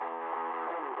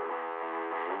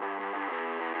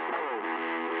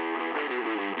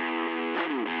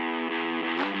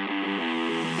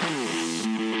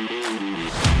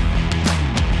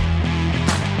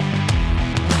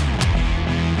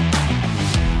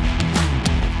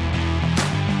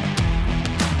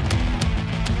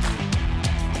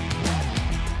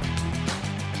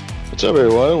What's up,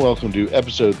 everyone? Welcome to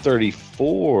episode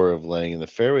 34 of Laying in the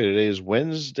Fairway. Today is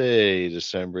Wednesday,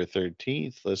 December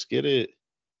 13th. Let's get it.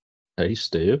 Hey,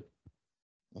 Stu.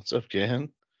 What's up, Jan?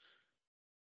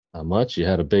 How much? You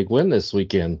had a big win this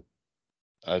weekend.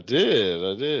 I did.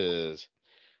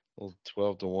 Well,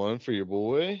 12-1 for your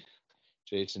boy,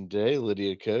 Jason Day,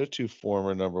 Lydia Ko, two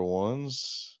former number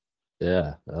ones.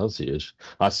 Yeah, that was huge.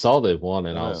 I saw they won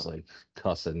and I Yeah, was like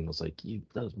cussing. I was like, you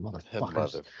those that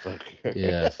motherfuckers.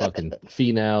 Yeah, motherfucker. fucking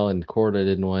Finau and Corda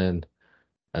didn't win.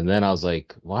 And then I was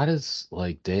like, why does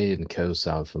like Day and Co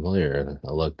sound familiar? And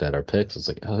I looked at our picks. I was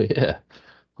like, oh yeah,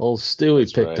 old Stewie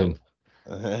That's picked right. him.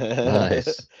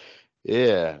 Nice.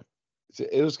 Yeah.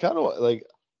 It was kind of like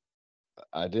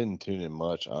I didn't tune in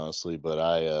much, honestly, but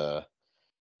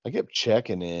I kept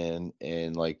checking in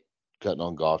and like cutting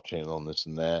on Golf Channel and this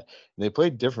and that. And they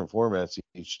played different formats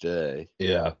each day,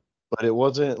 Yeah. but it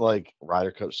wasn't like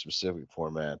Ryder Cup specific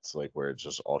formats, like where it's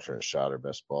just alternate shot or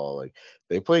best ball. Like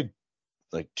they played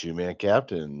like 2-man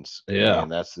captains, Yeah.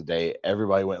 and that's the day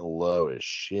everybody went low as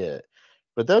shit.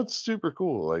 But that's super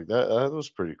cool. Like that was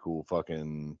pretty cool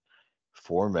fucking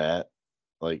format.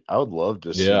 Like I would love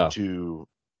to see Yeah. two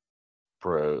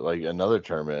pro like another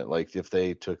tournament. Like if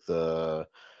they took the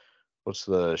what's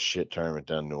the shit tournament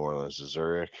down in New Orleans?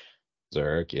 Zurich.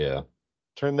 Zurich, yeah.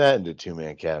 Turn that into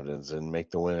 2-man captains and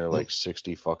make the winner like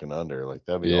 60 fucking under. Like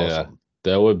that'd be Yeah. awesome.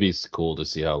 That would be cool to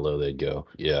see how low they'd go.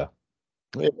 Yeah.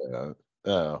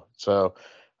 Yeah. So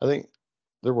I think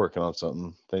they're working on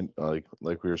something. They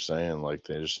like we were saying, like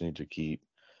they just need to keep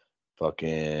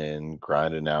fucking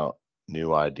grinding out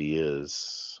new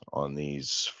ideas on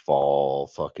these fall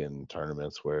fucking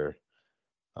tournaments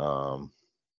um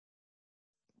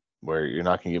where you're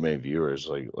not gonna get many viewers.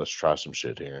 Like let's try some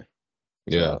shit here.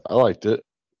 Yeah. So I liked it.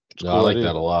 It's a No, I cool like that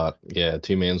idea. a lot. Yeah,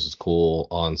 two mans was cool.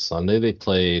 On Sunday they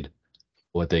played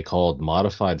what they called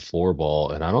modified four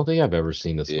ball, and I don't think I've ever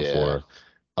seen this Yeah.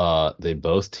 before. They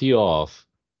both tee off,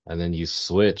 and then you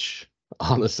switch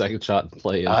on the second shot and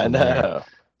play in I from there. know.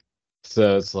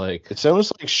 So it's like, It's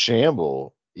almost like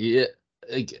shamble, yeah,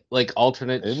 like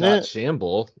alternate isn't shot it?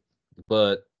 shamble,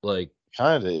 but like,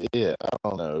 Kind of. Yeah. I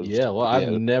don't know. yeah, well, Yeah. I've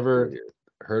It was never weird.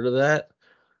 heard of that.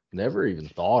 Never even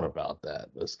thought about that.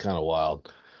 That's kind of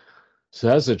wild. So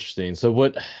that's interesting. So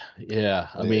what, yeah,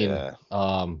 I mean, Yeah.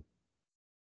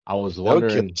 I was That would kill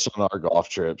wondering, us on our golf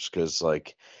trips because,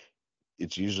 like,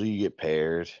 it's usually you get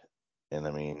paired, and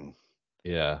I mean,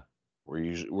 yeah. we're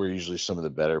usually some of the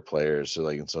better players. So,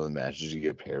 like, in some of the matches, you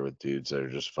get paired with dudes that are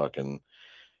just fucking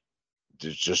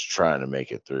just trying to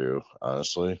make it through,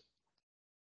 honestly.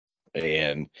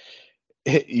 And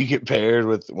you get paired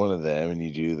with one of them, and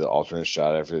you do the alternate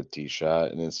shot after the tee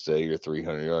shot, and instead of your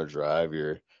 300-yard drive,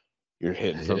 you're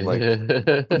hitting from like Yeah,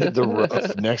 the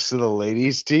rough next to the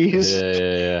ladies' tees. yeah,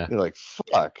 yeah. You're like,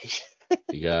 fuck.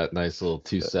 You got nice little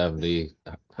 270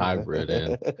 hybrid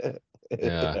in.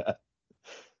 Yeah. Yeah.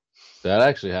 That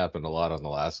actually happened a lot on the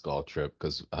last golf trip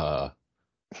because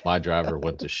my driver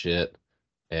went to shit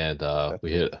and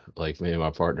we hit like me and my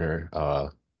partner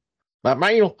my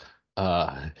manual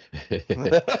uh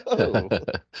No.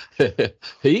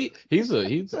 he's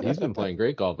been playing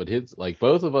great golf, but his like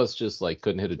both of us just like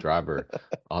couldn't hit a driver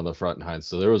on the front nine.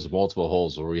 So there was multiple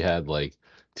holes where we had like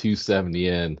 270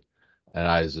 in and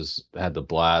I just had the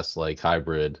blast like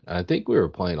hybrid. And I think we were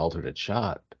playing alternate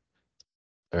shot.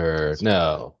 Or That's funny.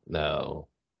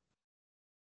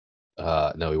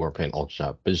 no, we weren't playing alternate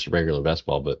shot, but just regular best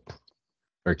ball, but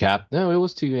or no, it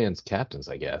was two hands captains,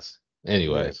 I guess. Yeah,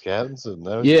 Anyway. Captain said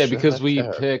no Yeah, shot. because we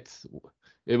picked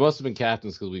it must have been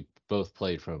captains because we both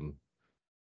played from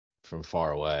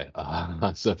far away.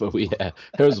 So but we had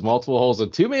there was multiple holes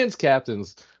and two man's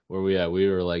captains where we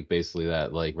were like basically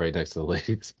that like right next to the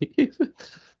ladies.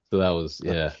 So that was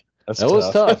That's that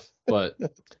was tough. tough, but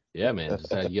yeah, man,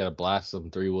 just had you got to blast some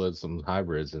three woods, some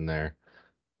hybrids in there.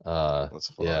 That's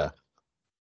funny. Yeah,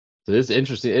 so it's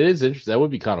interesting. It is interesting. That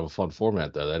would be kind of a fun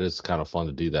format, though. That is kind of fun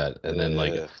to do that. And then,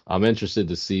 like, Yeah. I'm interested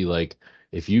to see, like,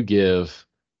 if you give,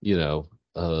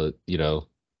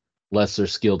 lesser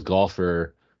skilled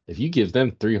golfer, if you give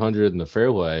them 300 in the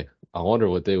fairway, I wonder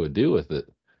what they would do with it.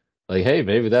 Like, hey,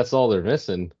 maybe that's all they're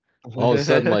missing. All of a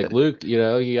sudden, like Luke, you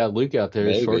got Luke out there.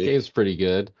 His short Maybe. game's pretty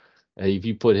good. And if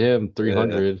you put him Yeah.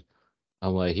 300,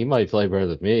 I'm like, he might play better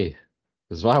than me.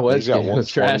 Because my He's wedge got game was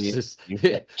trash. 120. This, You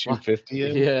yeah, got 250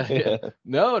 in? yeah. Yeah.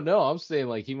 No, no, I'm saying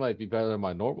like he might be better than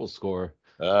my normal score.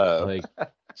 Oh. Like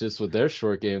just with their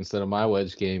short game instead of my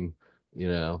wedge game, you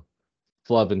know,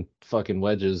 flubbing fucking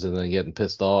wedges and then getting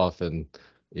pissed off and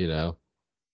you know,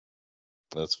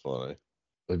 That's funny.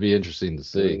 it'd be interesting to We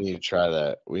see. need to try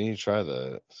that. We need to try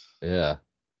that. Yeah.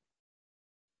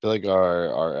 feel like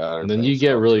our And then you Outer get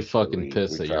Banks really culture, fucking we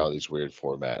pissed that try you're all these weird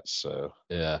formats. So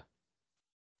yeah.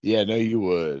 yeah, no, you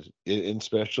would, and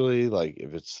especially like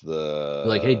if it's You're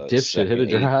like, hey the dipshit, hit a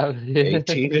second drive.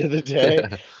 18 of the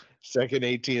day, second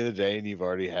 18 of the day, and you've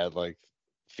already had like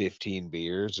 15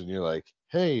 beers, and you're like,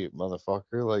 hey,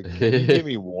 motherfucker, like, can you give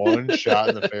me one shot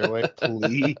in the fairway,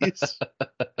 please?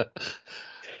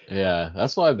 Yeah,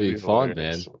 that's why it'd That'd be be fun,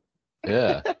 man. hilarious.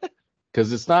 Yeah.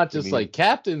 Because it's not We just need, like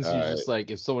captains, all you right, just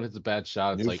like if someone hits a bad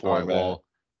shot, it's new like, all right, format. well,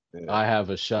 Yeah. I have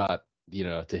a shot,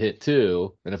 to hit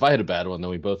two. And if I hit a bad one, then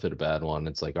we both hit a bad one.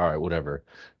 It's like, all right, whatever.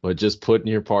 But just putting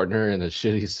your partner in a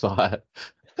shitty spot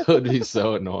would be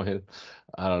so annoying.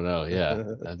 I don't know. Yeah,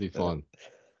 that'd be fun.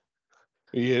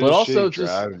 You hit a But also shitty just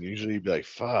drive, and usually you'd be like,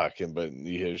 fuck, and but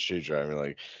you hit a shitty drive, and you're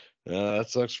like, that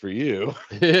sucks for you.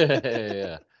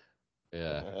 yeah,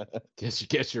 yeah.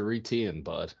 Get your routine,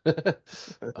 bud.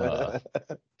 uh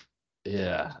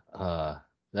yeah.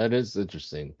 That is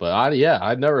interesting. But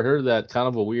I'd never heard of that kind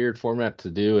of a weird format to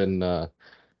do in that.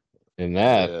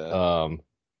 Yeah.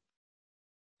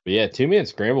 But yeah, two man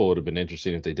scramble would have been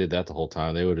interesting if they did that the whole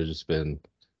time. They would have just been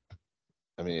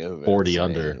I mean, it would have been 40 insane.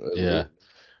 under. Yeah.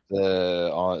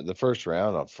 On the first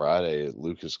round on Friday,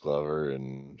 Lucas Glover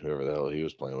and whoever the hell he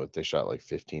was playing with, they shot like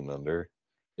 15 under.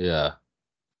 Yeah.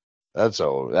 That's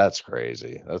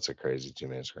crazy. That's a crazy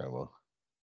 2-man scramble.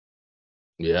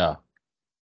 Yeah.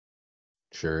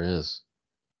 Sure is.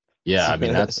 Yeah, I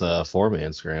mean that's a 4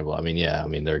 man scramble. I mean, yeah, I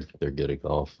mean they're good at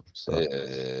golf. So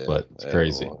Yeah, but it's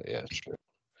crazy. well, yeah, true,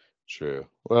 true.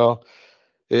 Well,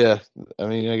 yeah. I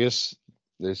mean, I guess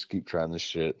they just keep trying this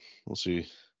shit. We'll see.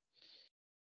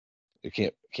 It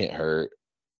can't hurt.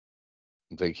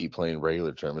 If they keep playing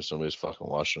regular tournaments, somebody's fucking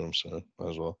watching them, so might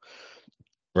as well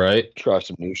Right? try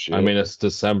some new I shit. mean it's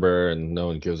December and no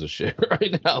one gives a shit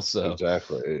right now, so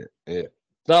Exactly. Yeah.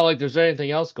 it's not like there's anything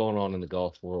else going on in the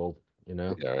golf world, you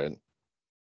know. Yeah. Right.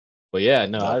 But yeah,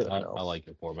 no, Nothing I else. like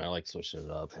the format. I like switching it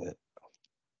up.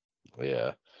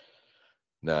 Yeah.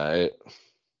 Nah.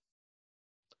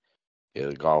 Yeah.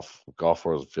 The golf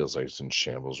world feels like it's in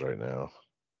shambles right now.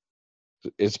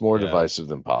 It's more Yeah. divisive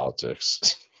than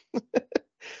politics.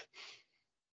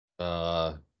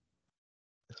 Uh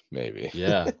Maybe.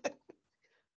 yeah.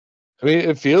 I mean,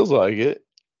 it feels like it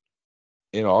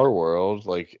in our world,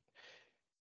 like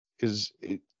because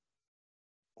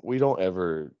we don't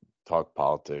ever talk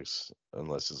politics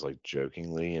unless it's like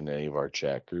jokingly in any of our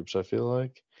chat groups. I feel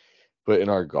like. But in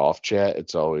our golf chat,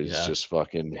 it's always Yeah. just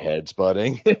fucking heads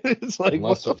butting. It's like, what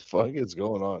Unless the fuck is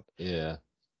going on? yeah.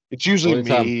 It's usually Only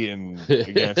time me and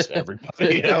against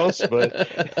everybody else,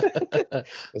 but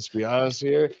let's be honest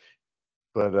here.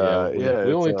 But Yeah, yeah,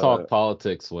 we it's only talk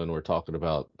politics when we're talking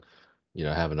about,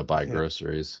 having to buy yeah,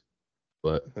 groceries.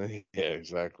 But yeah,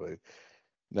 exactly.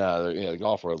 No, the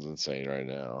golf world's insane right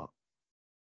now.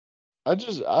 I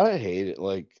hate it.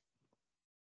 Like,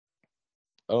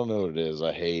 I don't know what it is.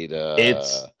 I hate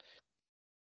it's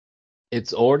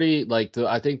it's already like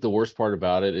I think the worst part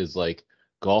about it is like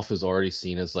golf is already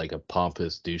seen as like a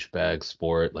pompous douchebag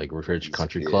sport, like rich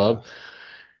country yeah. club.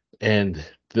 And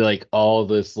like all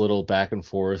this little back and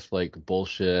forth like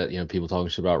bullshit, people talking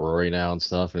shit about Rory now and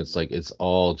stuff, and it's like it's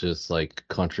all just like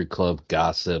country club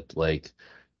gossip, like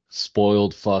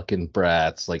spoiled fucking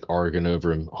brats like arguing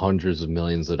over hundreds of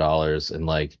millions of dollars, and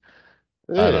like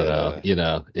I don't know,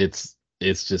 Yeah. it's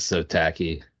just so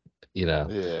tacky, you know.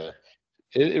 Yeah.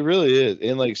 It really is.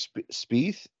 And like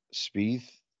Spieth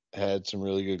had some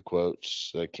really good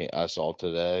quotes that I saw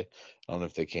today. I don't know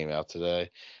if they came out today.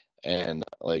 And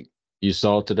like You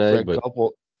saw it today, Fred but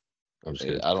Couple, I'm just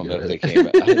kidding. I don't Go know if they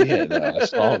ahead. came out. Yeah, no, I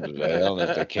saw them today. I don't know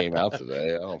if they came out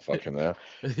today. I don't fucking know.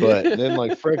 But then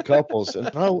like Fred Couples, and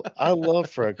I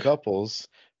love Fred Couples,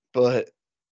 but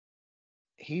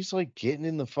he's like getting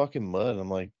in the fucking mud. I'm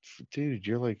like, dude,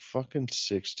 you're like fucking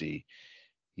 60.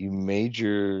 You made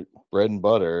your bread and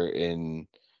butter, and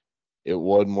it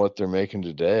wasn't what they're making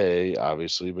today,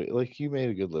 obviously, but like you made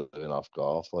a good living off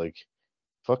golf. Like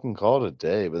fucking call it a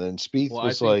day. But then Spieth Well, I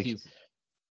was think like, he's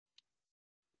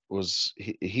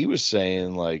he was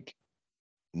saying like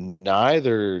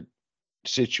neither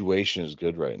situation is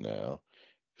good right now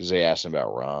because they asked him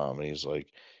about Rom, and he's like,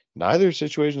 neither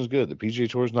situation is good. The PGA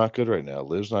Tour is not good right now.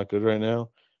 Liv's not good right now.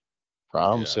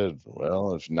 Rom yeah, said,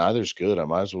 well, if neither's good, I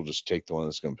might as well just take the one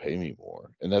that's going to pay me more.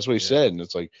 And that's what he yeah, said. And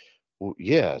it's like, well,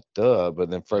 yeah, duh. But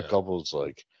then Fred yeah, Couples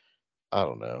like, I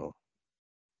don't know.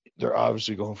 They're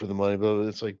obviously going for the money, but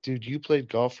it's like, dude, you played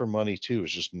golf for money too.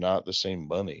 It's just not the same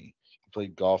money. You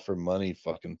played golf for money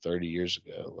fucking 30 years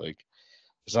ago. Like,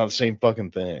 it's not the same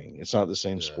fucking thing. It's not the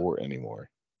same yeah. sport anymore.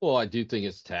 Well, I do think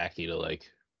it's tacky to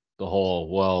the whole,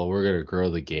 well, we're gonna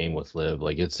grow the game with Live.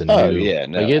 Like it's a Oh new, yeah, like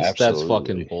no, that's fucking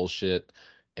absolutely, bullshit.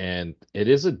 And it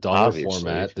is a dumber obviously,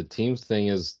 format. The teams thing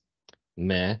is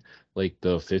meh. Like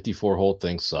the 54 hole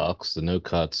thing sucks. The no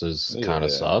cuts is kind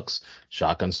of yeah. sucks.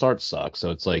 Shotgun start sucks.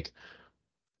 So it's like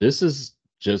this is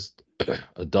just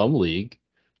a dumb league,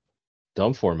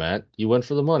 dumb format. You went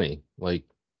for the money. Like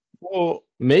Well,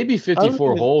 maybe I don't 54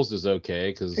 even holes is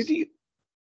okay because 50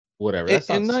 whatever.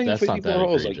 and not even That's not that 54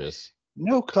 holes. Like egregious.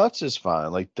 no cuts is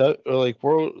fine. Like that, or like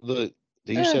world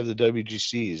they used to Eh. have the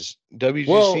WGCs.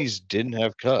 Well, WGCs didn't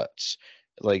have cuts.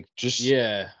 Like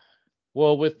yeah.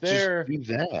 Well, just do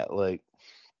that. Like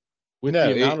with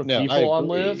the amount of no, I people on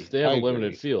Live, agree. they have I a limited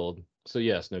agree. field. So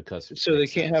yes, no cuts So they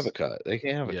makes can't have a sense. cut. They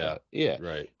can't have a Yeah. cut. Yeah.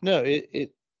 Right. No,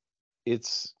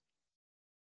 it's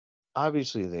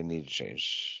obviously they need to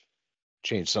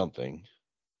change something.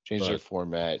 Change their But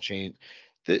format, change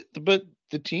but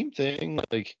the team thing,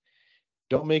 like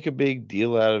don't make a big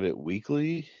deal out of it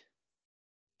weekly.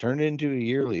 Turn it into a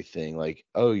yearly thing. Like,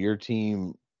 oh, your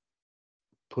team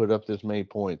put up this many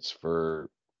points for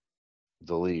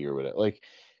the league or whatever. Like,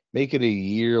 make it a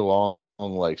year long,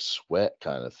 like sweat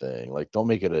kind of thing. Like, don't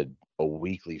make it a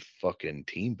weekly fucking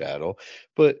team battle.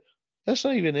 But that's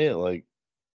not even it. Like,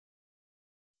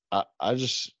 I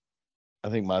just I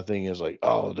think my thing is like,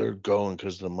 oh, they're going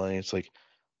because of the money. It's like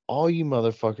all you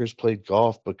motherfuckers played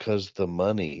golf because the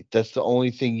money. That's the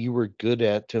only thing you were good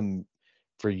at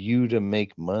for you to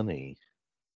make money.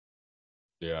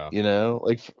 yeah. You know,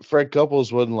 like Fred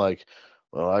Couples wasn't like,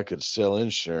 well, I could sell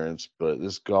insurance, but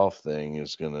this golf thing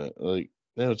is gonna like.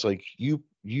 No, it's like you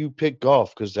pick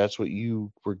golf because that's what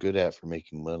you were good at for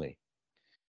making money,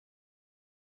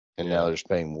 and now Yeah.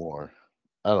 they're paying more.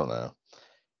 I don't know.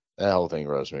 That whole thing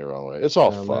rubs me the wrong way. It's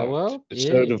all fucked. Well, It's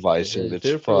so yeah, divisive. It's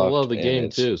do it for the love fucked, of the and game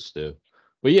it's too, Stu.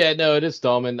 But yeah, no, it is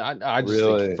dumb, and I just think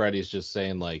really Freddie's just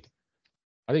saying like,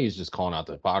 I think he's just calling out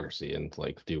the hypocrisy and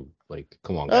like,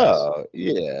 come on, guys, oh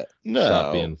yeah stop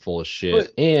no, being full of but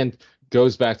shit, and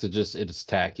goes back to just it's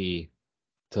tacky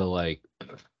to like,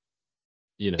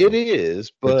 you it know,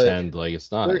 is. But pretend like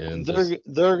it's not, they're and just they're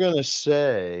they're gonna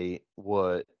say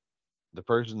what the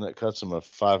person that cuts them a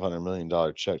 $500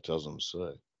 million check tells them to say.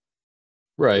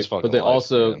 That's right. But fucking they life,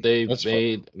 also man. they That's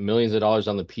made millions of dollars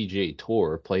on the PGA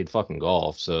Tour, played fucking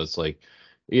golf, so it's like,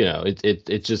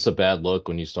 it's just a bad look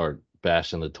when you start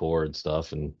bashing the tour and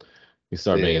stuff, and you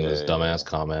start making those yeah. dumbass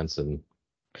comments and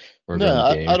or No, during the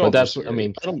I game. But don't that's, I disagree.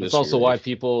 mean, I don't that's also why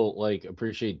disagree. people like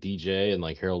appreciate DJ and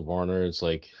like Harold Varner. It's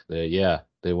like, yeah,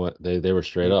 they were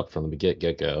straight up from the get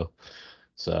go.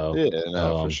 So, Yeah,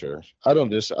 no, for sure. I don't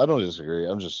disagree. I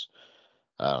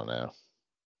don't know.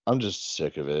 I'm just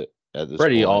sick of it at this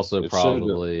Freddie point. also It's so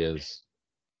probably is.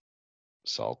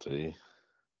 salty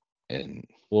and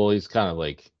Well, he's kind of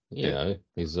like, it,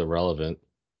 he's irrelevant.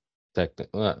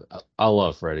 Technically, I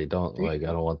love Freddie. Don't like, I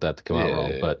don't want that to come out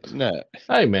wrong. yeah, But no,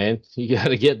 hey, man, you got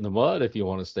to get in the mud if you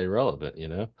want to stay relevant. yeah.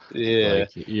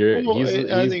 Like Well, I he's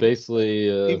think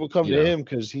basically people come to him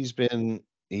because he's like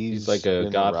he's a been the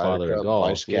Ryder godfather of Cup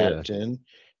vice golf. Yeah, captain.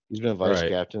 He's been vice right.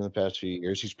 captain the past few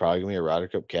years. He's probably gonna be a Ryder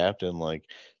Cup captain. Like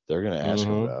they're gonna ask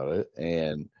him Mm-hmm. about it,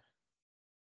 and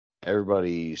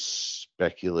everybody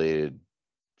speculated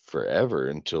forever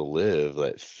until Live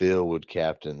that Phil would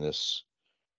captain this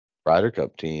Ryder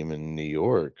Cup team in New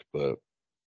York, but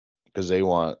because they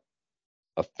want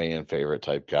a fan favorite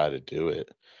type guy to do it.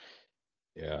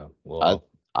 Yeah. I Well,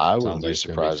 I sounds wouldn't like be it's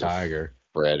gonna be surprised if Tiger.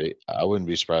 Freddie. I wouldn't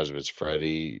be surprised if it's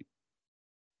Freddie,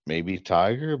 maybe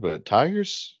Tiger, but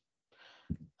Tiger's.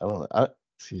 I don't know.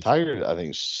 He's Tiger, I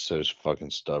think, is so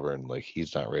fucking stubborn. Like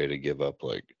he's not ready to give up.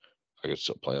 Like I could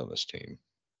still play on this team.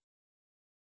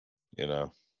 You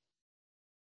know.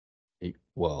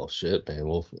 well, shit, man.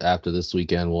 Well, after this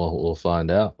weekend, we'll find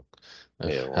out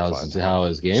Yeah, we'll find out. how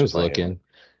his He's game's playing looking.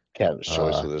 captain's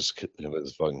choice Uh, with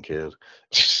his fucking kid.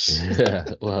 yeah.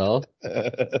 Well,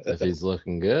 if he's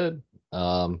looking good,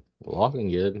 walking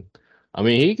good. I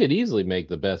mean, he could easily make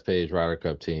the best page Ryder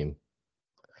Cup team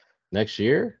next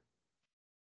year.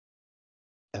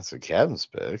 That's a captain's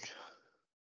pick.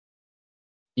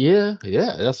 Yeah,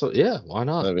 yeah, yeah. Why I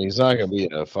not? mean, he's not gonna be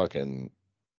a fucking.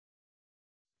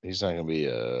 He's not gonna be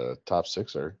a top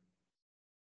sixer.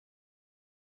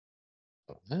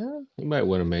 He might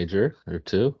win a major or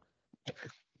two.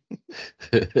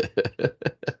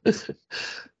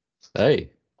 Hey,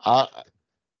 I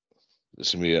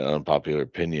This may be an unpopular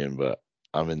opinion, but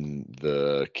I'm in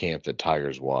the camp that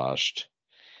Tiger's washed.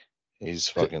 He's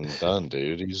fucking done,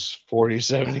 dude. He's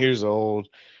 47 years old.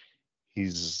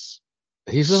 He's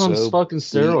he's on so fucking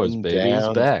steroids, beaten baby. He's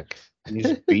down. back.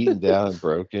 He's beaten down and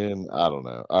broken. I don't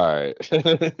know. All right.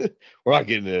 We're not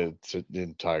getting into the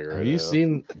entire Have you though.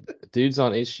 seen dudes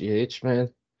on HGH, man?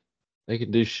 They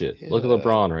can do shit. Look at Yeah.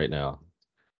 LeBron right now.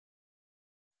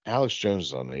 Alex Jones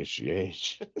is on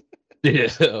HGH.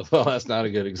 Yeah, well, that's not a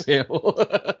good example.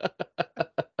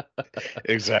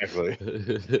 Exactly.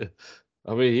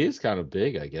 I mean, he's kind of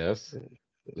big, I guess.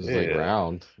 He's like Yeah.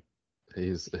 round.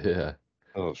 He's yeah.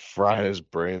 Oh, frying his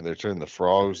brain. They're turning the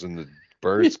frogs into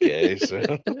birds gay. So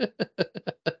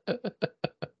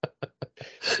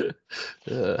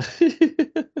Uh,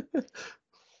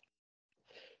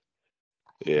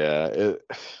 yeah,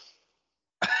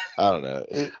 I don't know.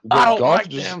 I But don't golf like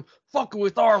just them fucking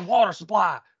with our water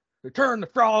supply. They turn the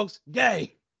frogs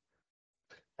gay.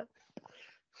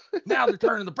 Now they're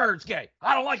turning the birds gay.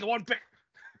 I don't like it one bit.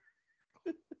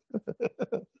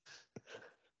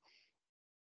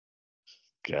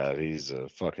 God, he's a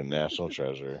fucking national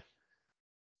treasure.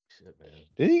 Shit, man.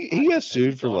 Did he got Have you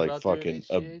sued for thought like about doing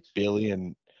fucking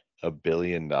HGH? $1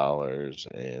 billion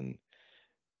and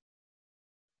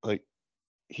like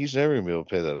he's never gonna be able to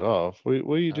pay that off. What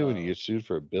are you doing? You Oh, get sued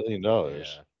for $1 billion. yeah.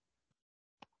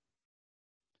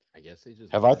 I guess they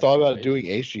just Have I burn thought his about doing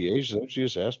wages. HGH? Is that what you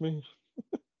just asked me?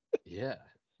 Yeah.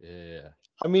 Yeah.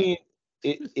 I mean,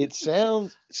 it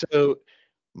sounds so.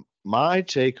 My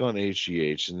take on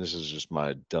HGH, and this is just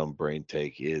my dumb brain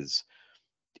take, is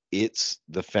it's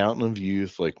the fountain of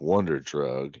youth, like wonder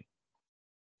drug,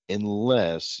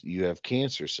 unless you have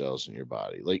cancer cells in your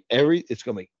body. Like it's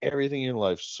gonna make everything in your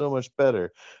life so much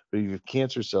better. But if you have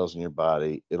cancer cells in your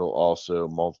body, it'll also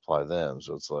multiply them.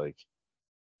 So it's like,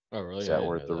 Oh, is really? I that didn't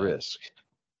worth know the that. risk?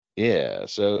 Yeah.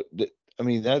 So I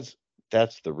mean, that's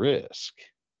the risk.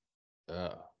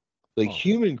 Oh. Like Huh.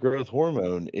 human growth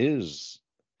hormone is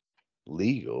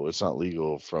legal. It's not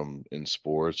legal from in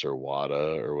sports or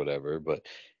WADA or whatever, but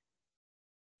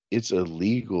it's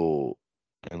illegal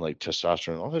and like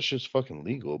testosterone, all that shit's fucking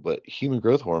legal. But human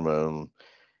growth hormone,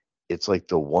 it's like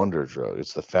the wonder drug.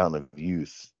 It's the fountain of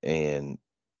youth. And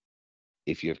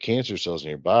if you have cancer cells in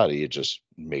your body, it just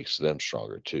makes them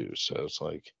stronger too. So it's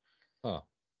like Huh.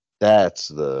 that's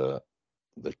the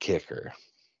kicker.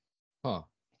 Huh.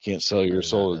 You can't sell I your did not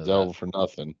soul to know the that. devil for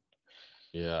nothing,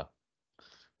 Yeah.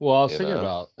 Well, I was you thinking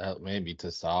know? about maybe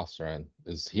testosterone.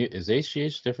 Is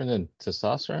HGH different than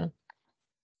testosterone?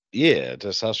 Yeah,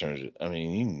 testosterone. I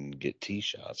mean, you can get T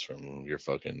shots from your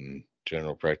fucking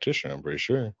general practitioner, I'm pretty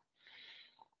sure.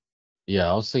 Yeah,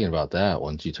 I was thinking about that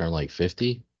once you turn like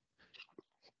 50,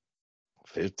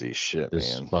 50 shit,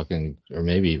 just man. fucking, or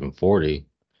maybe even 40,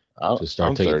 just start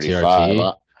I'm taking 35.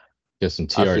 TRT, get some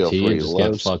I feel TRT and pretty just low.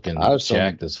 get I fucking have some,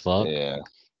 jacked as fuck. yeah,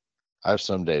 I have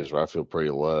some days where I feel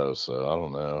pretty low. So I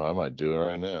don't know. I might do it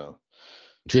right now.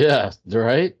 Yeah,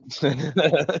 right?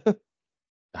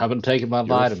 I've been taking my You're,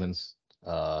 vitamins.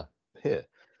 Uh, yeah.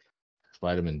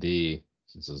 vitamin D,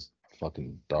 since it's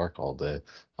fucking dark all day.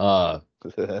 Uh,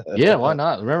 yeah, why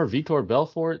not? Remember Vitor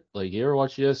Belfort? Like, you ever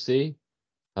watch UFC?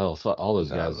 Oh, all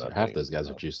those No, I'm guys, not half big. those guys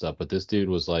are No. juiced up, but this dude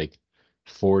was like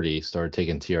 40, started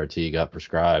taking TRT, got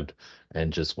prescribed,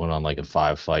 and just went on like a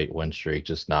 5 fight win streak,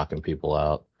 just knocking people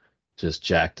out, just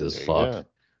jacked as There you fuck. go.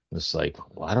 It's like,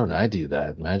 why don't I do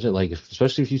that? Imagine, like,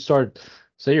 especially if you start,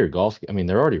 say you're golf, I mean,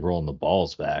 they're already rolling the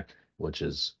balls back, which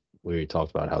is, we already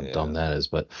talked about how dumb Yeah. that is,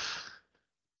 but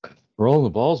rolling the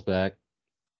balls back,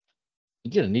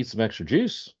 you're gonna need some extra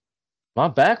juice. My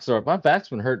back's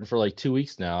been hurting for like 2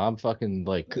 weeks now. I'm fucking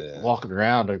like Yeah. walking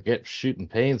around or get shooting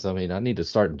pains. I mean, I need to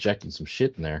start injecting some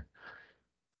shit in there.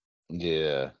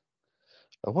 Yeah.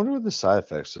 I wonder what the side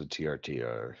effects of TRT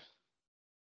are.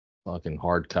 Fucking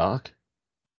hard cock.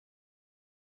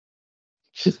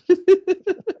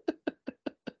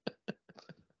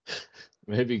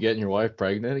 Maybe getting your wife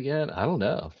pregnant again. I don't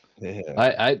know. Yeah.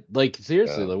 I like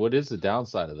seriously. Uh, Like, what is the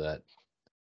downside of that?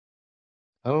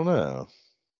 I don't know.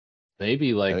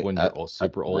 Maybe I like mean, when you're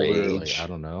super older. Like, I rage.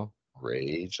 don't know.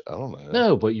 Rage. I don't know.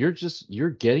 No, but you're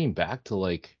getting back to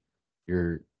like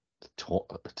your tw-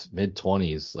 mid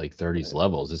 20s, like 30s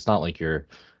levels. It's not like you're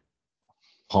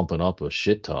pumping up a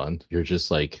shit ton. You're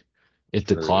just like it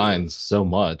True. declines so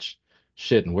much.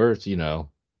 Shit, and we're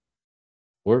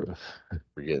We're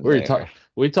getting we're there. talk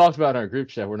we talked about in our group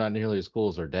chat. We're not nearly as cool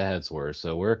as our dads were,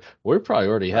 so we're probably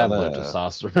already I have low know.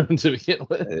 testosterone to begin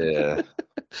with. Yeah.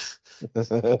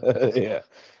 Yeah.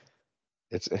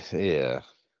 It's yeah.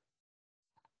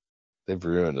 They've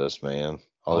ruined us, man.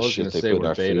 I All the was shit gonna they say put in we're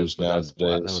our betas, foods but that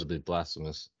nowadays. would be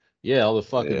blasphemous. Yeah, all the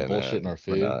fucking Yeah, bullshit no, in our we're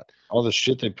food, not. All the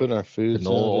shit they put in our foods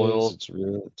canola nowadays, oil, it's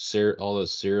real. syrup, all the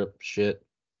syrup shit,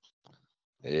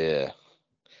 Yeah.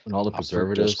 and all the Fructose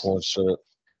preservatives. corn syrup.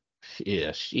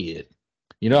 Yeah, shit.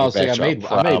 You know, I Get was like, back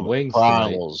to our I made wings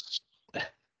tonight, primals.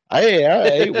 I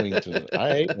ate wings.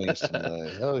 I ate wings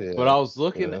tonight. Hell but yeah. I was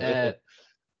looking at.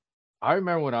 I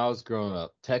remember when I was growing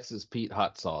up, Texas Pete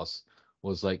hot sauce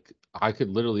was like I could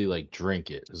literally like drink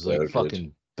it. It was like So good.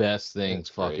 fucking best things That's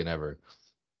fucking great. ever.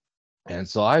 And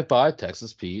so I buy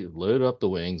Texas Pete, load up the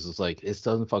wings. It's like it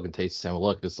doesn't fucking taste the same.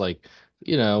 Look, it's like,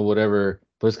 whatever,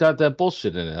 but it's got that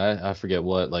bullshit in it. I forget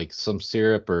what, like some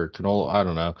syrup or canola, I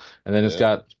don't know. And then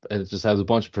Yeah. it just has a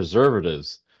bunch of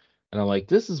preservatives. And I'm like,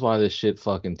 this is why this shit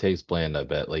fucking tastes bland, I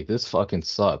bet. Like this fucking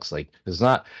sucks. Like it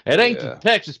ain't the Yeah.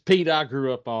 Texas Pete I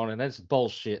grew up on, and that's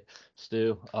bullshit,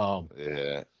 Stu.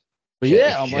 Yeah. But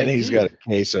yeah, I'm like, Kenny's got dude. a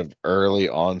case of early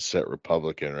onset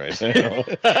Republican right now.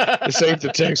 This ain't the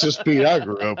Texas Pete I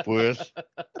grew up with.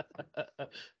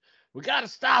 We gotta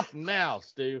stop them now,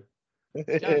 Stu.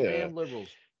 Yeah. Goddamn liberals.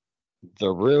 The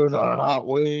ruin on hot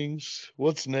wings.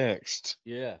 What's next?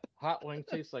 Yeah, hot wing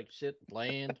tastes like shit,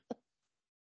 bland.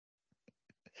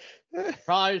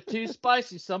 Probably too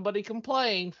spicy. Somebody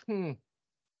complained. Don't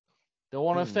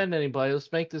want to offend anybody.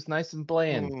 Let's make this nice and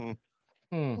bland.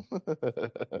 What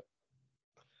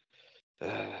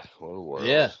a world.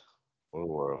 Yeah. What a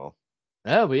world.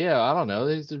 Oh, but yeah, I don't know.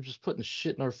 They're just putting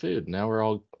shit in our food. Now we're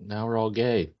all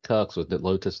gay cucks with the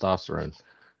low testosterone.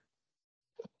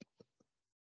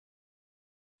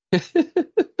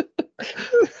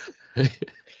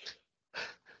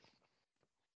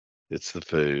 It's the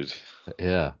food.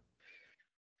 Yeah.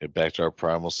 Get back to our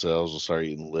primal selves. We'll start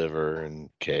eating liver and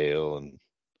kale, and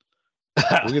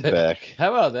we'll get back. How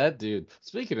about that dude?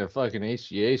 Speaking of fucking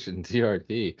HGH and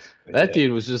TRT, that Yeah.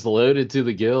 dude was just loaded to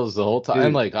the gills the whole time.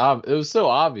 Dude, Like, it was so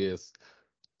obvious.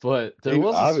 But there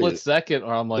was a split obvious. second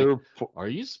where I'm like, Were, are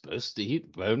you supposed to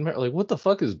eat bone marrow? Like, what the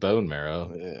fuck is bone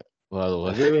marrow? yeah. By the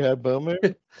Have you way. ever had bone marrow?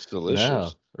 It's No,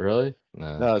 delicious. really?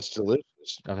 No. No, it's delicious.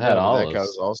 I've had No, but that guy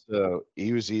was olives. also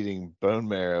he was eating bone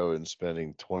marrow and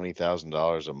spending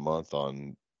 $20,000 a month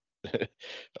on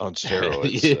on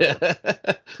steroids. Yeah.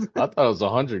 So I thought it was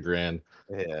 100 grand.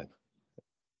 yeah.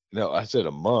 No, I said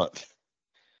a month.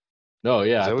 No, Is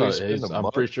yeah, that what you spend a I'm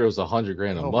month? pretty sure it was 100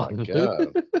 grand a Oh my month.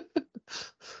 god.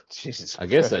 Jesus I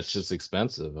guess that's Christ. just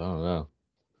expensive. I don't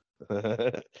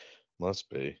know. Must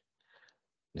be.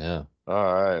 Yeah.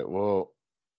 All right. Well,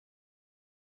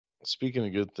 speaking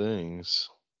of good things,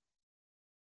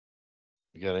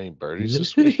 you got any birdies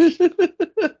this week?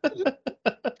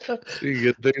 Speaking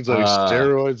of good things like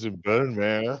steroids and bone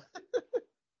marrow.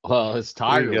 Well, it's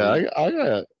What do you Tiger got? Week. I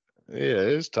got yeah,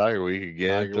 it's Tiger Week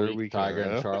again, Tiger third Week, week in a Tiger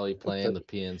and row. Charlie playing the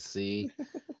PNC.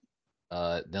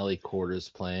 Nelly Quarters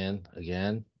playing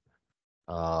again.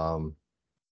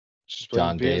 She's playing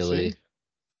John the PNC. Daly.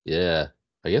 Yeah.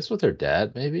 I guess with her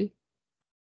dad, maybe.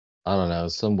 I don't know.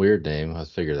 Some weird name. I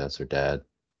figure that's her dad.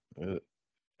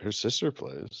 Her sister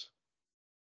plays.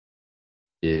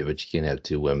 Yeah, but you can't have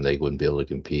two women. They wouldn't be able to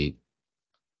compete.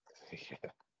 Yeah.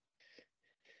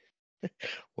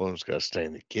 One of them's got to stay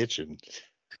in the kitchen.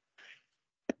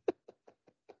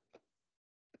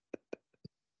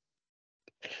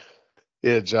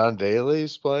 Yeah, John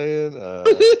Daly's playing.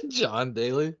 John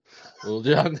Daly. Little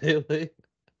John Daly.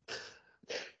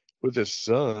 With his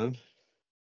son.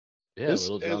 Yeah,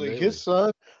 little John Like Daly. his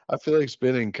son, I feel like he's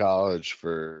been in college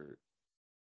for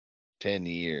 10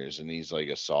 years and he's like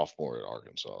a sophomore at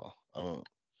Arkansas.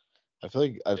 I feel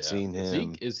like I've seen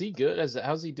him. Is he good?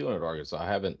 How's he doing at Arkansas? I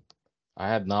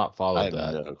have not I followed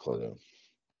have that. no clue.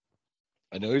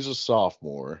 I know he's a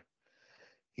sophomore.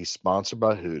 He's sponsored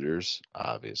by Hooters,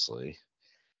 obviously.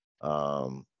 I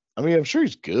mean, I'm sure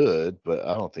he's good, but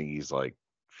I don't think he's like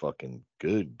fucking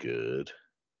good,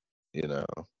 you know.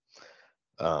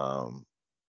 I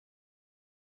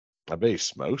bet he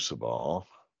smokes the ball.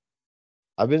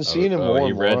 I've been seeing him more He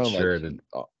and more on like redshirted.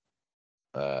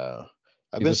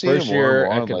 I've He's been a seeing him first more and year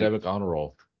more on like academic honor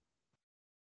roll.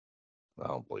 I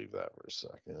don't believe that for a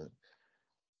second.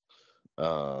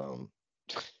 Um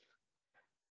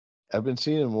I've been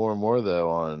seeing him more and more though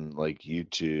on like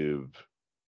YouTube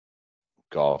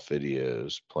golf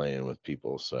videos playing with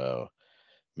people, so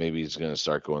maybe he's going to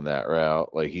start going that route.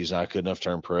 Like he's not good enough to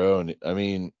turn pro, and I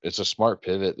mean it's a smart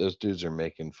pivot. Those dudes are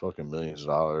making fucking millions of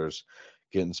dollars,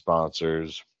 getting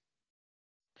sponsors.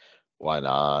 Why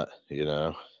not? You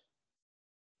know?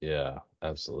 Yeah,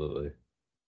 absolutely.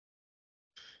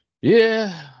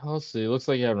 Yeah, let's see. Looks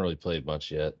like you haven't really played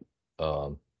much yet.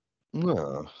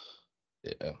 No,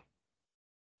 Yeah.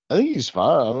 I think he's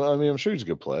fine. I mean, I'm sure he's a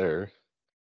good player.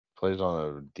 Plays on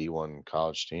a D1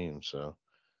 college team, so.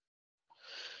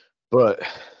 But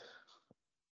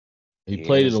He he and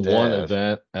played his in one dad,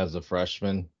 event as a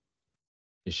freshman.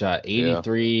 He shot yeah,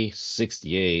 83,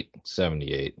 68,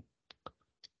 78.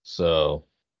 So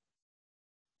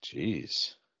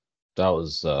Jeez, That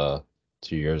was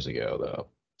 2 years ago though.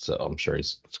 So I'm sure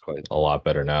he's it's quite a lot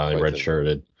better now. He quite the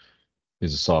redshirted.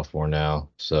 He's a sophomore now.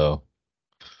 So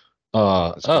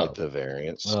it's quite oh the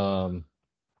variance. um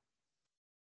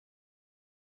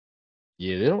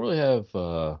yeah, they don't really have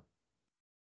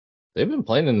they've been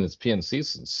playing in this PNC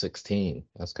since 16.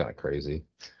 That's kind of crazy.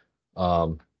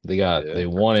 They Yeah,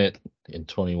 won it in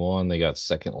 21. They got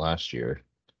second last year.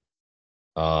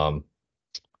 Um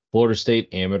Florida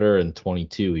State amateur in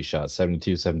 22, he shot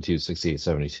 72, 72, 68,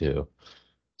 72.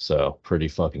 So pretty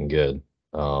fucking good.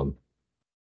 Um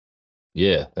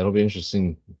yeah, that'll be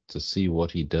interesting to see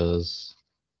what he does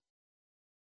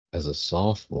as a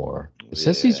sophomore. It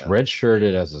says he's yeah,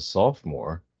 redshirted as a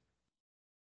sophomore,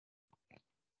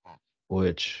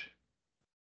 which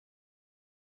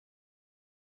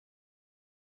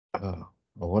I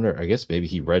wonder, I guess maybe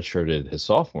he redshirted his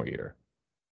sophomore year,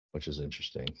 which is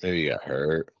interesting. maybe he got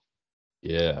hurt.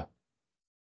 Yeah.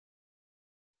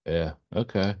 Yeah.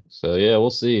 Okay. So yeah, we'll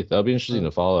see. That'll be interesting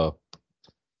to follow.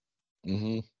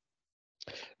 Mm-hmm.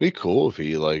 Be cool if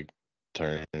he like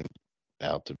turned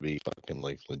out to be fucking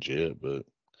like legit, but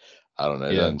I don't know.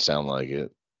 It Yeah. doesn't sound like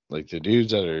it. Like the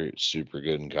dudes that are super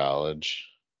good in college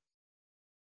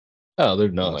Oh, they're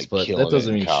and nuts, like but that killing it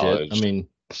doesn't in mean shit. I college. mean,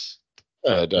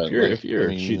 It doesn't if like. I you're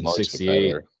mean, you can shooting always get 68,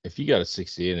 better. if you got a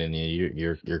 68 in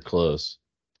you, you're close,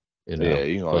 you Yeah, know.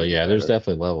 you can always But get yeah, there's better.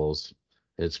 definitely levels.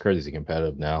 It's crazy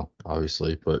competitive now,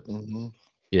 obviously, but Hmm.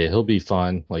 yeah, he'll be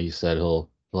fine. Like you said, he'll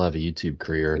have a YouTube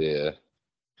career. Yeah.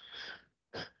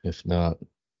 If not,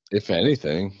 If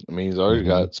anything, I mean, he's already hmm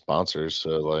got sponsors,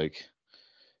 so like,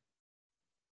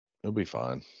 he'll be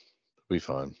fine. He'll be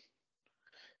fine.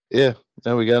 Yeah.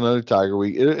 Now we got another Tiger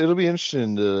Week. It'll be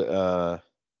interesting to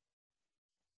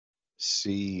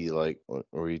see like what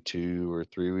are we 2 or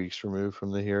 3 weeks removed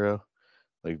from the hero,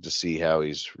 like to see how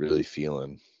he's really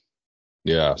feeling,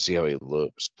 yeah, see how he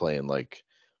looks playing like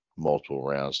multiple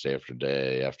rounds day after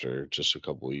day after just a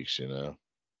couple weeks.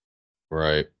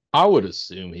 right. I would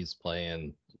assume he's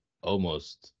playing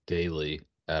almost daily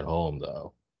at home,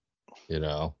 though. You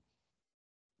know,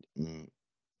 M-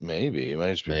 Maybe it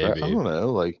might just be. I maybe don't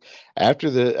know. Like after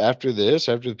the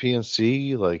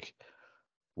PNC, like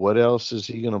what else is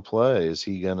he gonna play? Is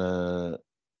he gonna?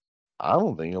 I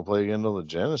don't think he'll play again until the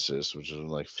Genesis, which is in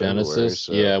like February. Genesis.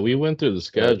 So Yeah, we went through the he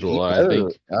schedule. I better.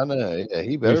 think I know. Yeah, he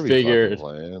we better be fucking figured.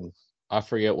 playing. I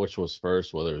forget which was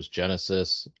first, whether it was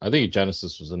Genesis. I think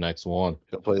Genesis was the next one.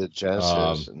 He'll play the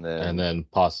Genesis and And then then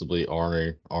possibly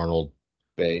Arnold.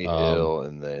 Bay Um, Hill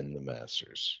and then the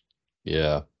Masters.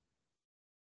 yeah,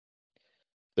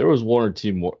 there was one or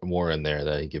two more in there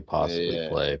that he could possibly Yeah,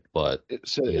 play, but you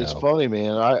it's know, funny,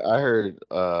 man. I heard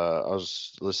I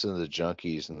was listening to the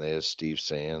Junkies and they had Steve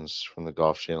Sands from the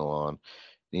Golf Channel on, and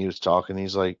he was talking.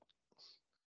 He's like,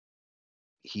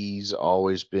 he's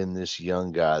always been this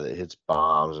young guy that hits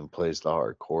bombs and plays the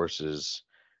hard courses,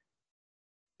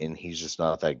 and he's just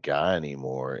not that guy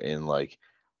anymore. And like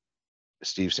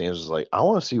Steve Sands was like, I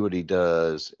want to see what he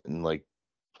does, and like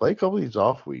play a couple of these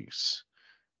off weeks,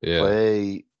 yeah,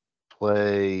 play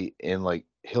and like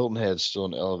Hilton Head's still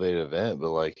an elevated event, but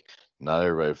like not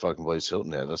everybody fucking plays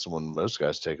Hilton Head. That's the one most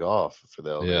guys take off for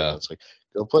the elevated yeah. events. Like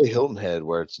go play Hilton Head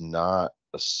where it's not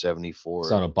a It's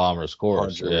on a bomber's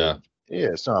course. Yeah, 7,400.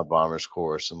 Yeah, it's not a bomber's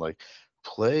course. And like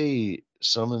play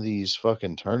some of these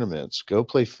fucking tournaments. Go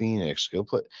play Phoenix. Go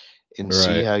play and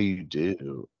see right. how you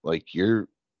do. Like he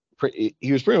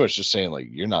was pretty much just saying like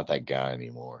you're not that guy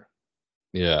anymore.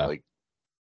 Yeah, Like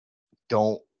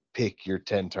don't pick your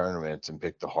 10 tournaments and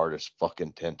pick the hardest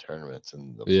fucking 10 tournaments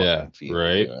in the yeah, fucking field,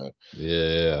 right.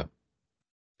 Yeah,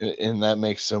 And that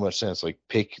makes so much sense. Like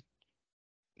pick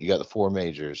you got the four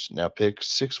majors. Now pick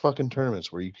six fucking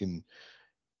tournaments where you can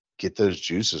get those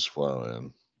juices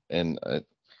flowing. And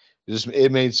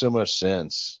it made so much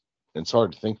sense. It's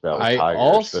hard to think about with I Tiger,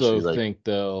 especially also like think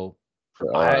though,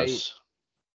 for I us.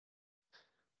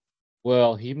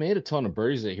 well, he made a ton of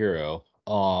birdies at Hero.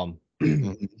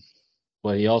 Mhm.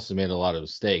 But he also made a lot of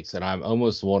mistakes, and I'm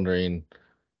almost wondering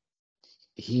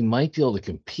he might be able to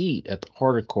compete at the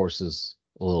harder courses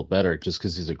a little better just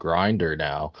because he's a grinder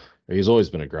now. He's always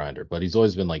been a grinder, but he's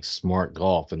always been like smart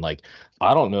golf. And like,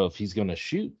 I don't know if he's going to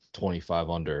shoot 25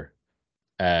 under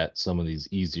at some of these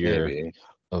easier Maybe.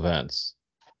 events.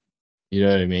 You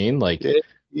know what I mean? Like, Yeah,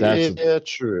 that's, yeah,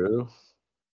 true.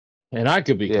 and I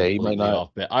could be Yeah, he might completely not. off.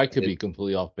 I could It, be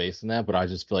completely off base in that, but I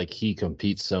just feel like he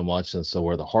competes so much, and so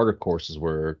where the harder courses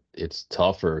where it's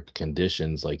tougher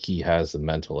conditions, like he has the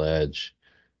mental edge.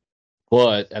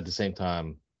 But at the same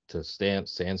time, to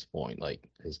Stan's point, like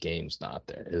his game's not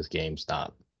there. His game's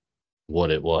not what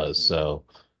it was. So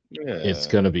it's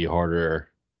yeah. gonna be harder.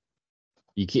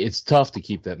 you can't, it's tough to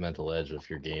keep that mental edge if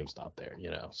your game's not there,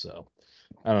 So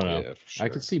I don't know. Yeah, for I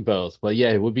could sure. see both, but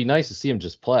yeah, it would be nice to see him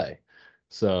just play.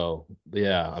 So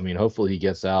yeah, I mean, hopefully he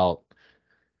gets out.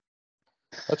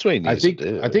 That's what he I needs to think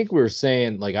I do. think we were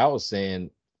saying, like I was saying,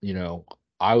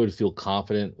 I would feel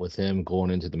confident with him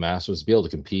going into the Masters to be able to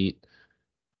compete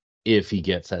if he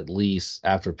gets at least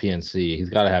after PNC, he's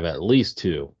got to have at least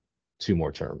two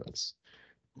more tournaments.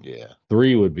 Yeah,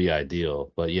 Three would be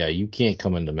ideal, but yeah, you can't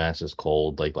come into Masters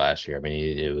cold like last year. I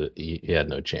mean, he had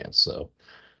no chance. So,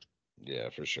 yeah,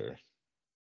 for sure,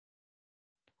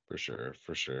 for sure,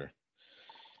 for sure.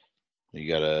 You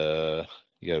got a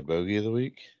you got a bogey of the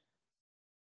week?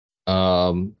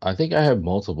 I think I have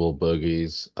multiple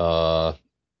bogeys. The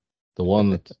one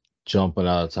that's jumping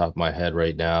out of the top of my head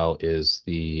right now is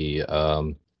the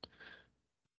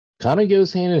kind of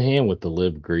goes hand in hand with the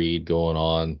live greed going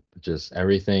on. Just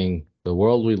everything, the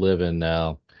world we live in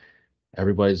now,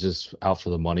 everybody's just out for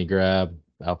the money grab,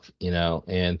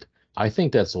 and I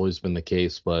think that's always been the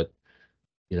case, but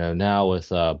now with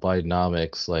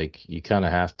Bidenomics, like you kind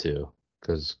of have to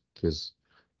because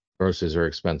groceries are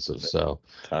expensive. So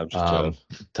Times are um,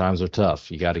 tough. times are tough.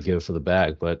 You got to go for the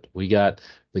bag. But we got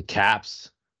the Caps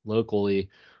locally.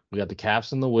 We got the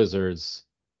Caps and the Wizards.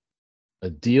 A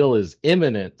deal is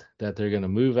imminent that they're going to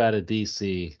move out of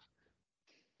DC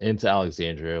into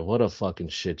Alexandria. What a fucking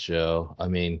shit show. I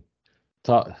mean,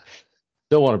 talk,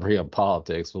 don't want to bring up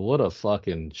politics, but what a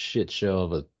fucking shit show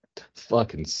of a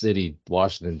fucking city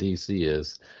Washington D.C.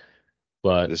 is.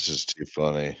 But This is too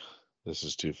funny. This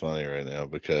is too funny right now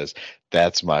because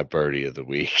that's my birdie of the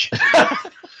week.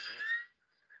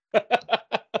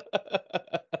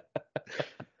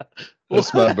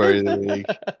 That's my birdie of the week.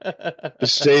 The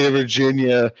state of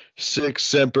Virginia, sic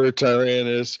semper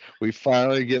tyrannis. We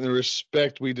finally get the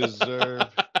respect we deserve.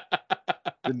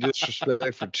 Been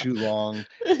disrespected for too long.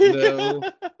 No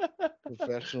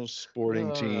professional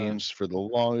sporting Uh, teams for the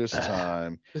longest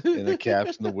time, and the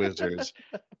Caps and the Wizards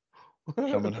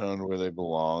coming home to where they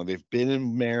belong. They've been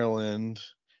in Maryland,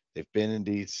 they've been in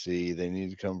DC. They need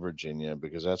to come to Virginia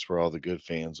because that's where all the good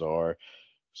fans are.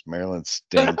 'Cause Maryland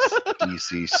stinks,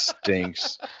 DC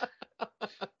stinks.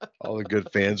 All the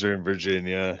good fans are in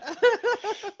Virginia.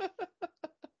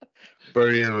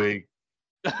 Birdie of the week,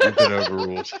 you've been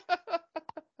overruled.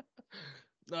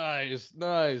 Nice,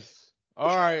 nice.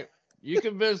 All right, you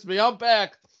convinced me. I'm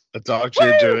back. I talked you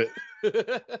into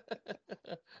it.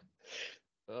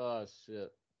 Oh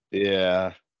shit.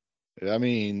 Yeah, I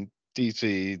mean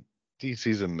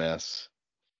DC's a mess.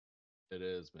 It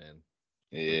is, man.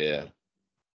 For Yeah, sure.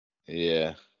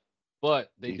 yeah.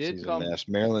 But they did DC's a come. mess.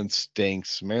 Maryland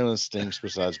stinks. Maryland stinks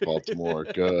besides Baltimore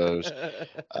goes.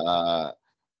 Uh,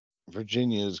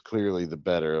 Virginia is clearly the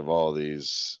better of all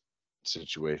these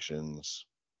situations.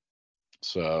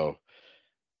 So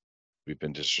we've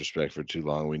been disrespected for too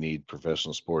long. We need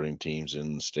professional sporting teams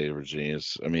in the state of Virginia.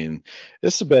 I mean,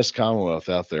 it's the best Commonwealth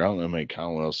out there. I don't know how many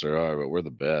Commonwealths there are, but we're the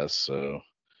best. So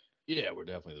Yeah, we're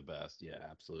definitely the best. Yeah,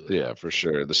 absolutely. yeah, for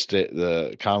sure.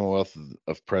 The Commonwealth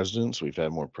of presidents, we've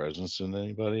had more presidents than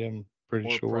anybody. I'm pretty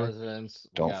More sure. presidents.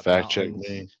 We Don't got fact check mountains.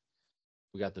 me.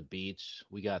 We got the beach.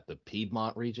 We got the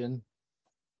Piedmont region.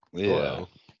 Yeah,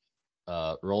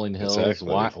 Hello. Rolling Hills, exactly.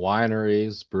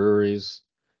 wineries, breweries,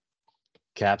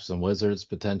 Caps and Wizards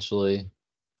potentially.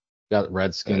 Got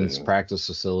Redskins Uh, practice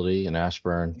facility in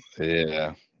Ashburn.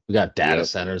 yeah. We got data Yep.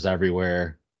 centers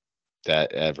everywhere.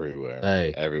 That everywhere.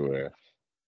 Hey, Everywhere.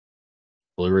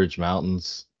 Blue Ridge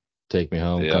Mountains, take me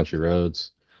home, Yep. country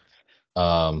roads.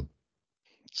 Um,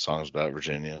 Songs about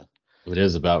Virginia. it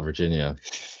is about Virginia,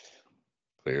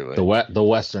 Clearly. the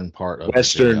western part of Virginia,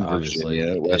 Western obviously.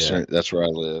 Virginia. Yeah, Western, that's where I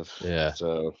live. yeah.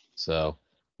 So So,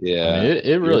 I mean, yeah. it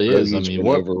Your really is. I bogey's mean, been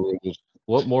overruled.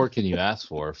 what more can you ask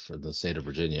for the state of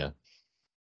Virginia?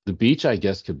 The beach, I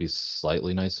guess, could be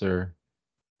slightly nicer.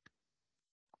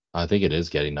 I think it is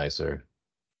getting nicer.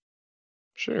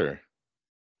 Sure.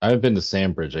 I haven't been to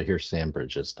Sandbridge. I hear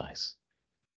Sandbridge is nice.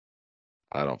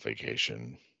 I don't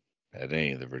vacation at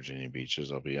any of the Virginia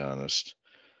beaches, I'll be honest.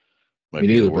 Me Might be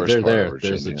the neither, but worst they're part of there.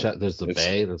 There's Virginia. there's the It's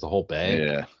bay. There's a whole bay.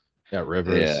 yeah. Got Yeah.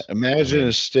 rivers. I Imagine a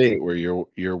mean, state where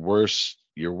your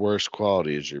worst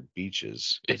quality is your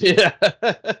beaches. yeah.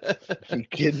 You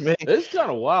kidding me? It's kind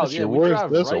of wild. That's Yeah, your we worst.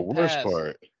 drive That's the right worst past.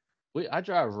 part. I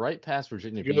drive right past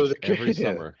Virginia To go to Beach every the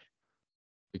yeah, summer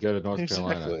to go to North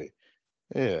Carolina. exactly.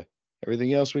 Yeah.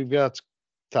 Everything else we've got's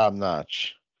top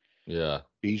notch. Yeah,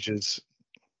 Beaches,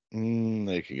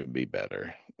 they could be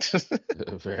better.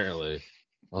 apparently.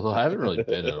 Although I haven't really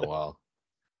been in a while.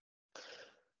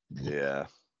 Yeah.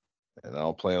 And I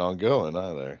don't plan on going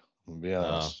either. I'll be No,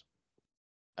 honest.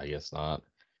 I guess not.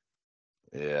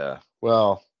 Yeah.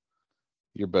 Well,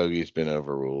 your bogey's been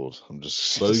overruled. I'm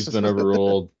Bogey's just. been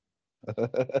overruled.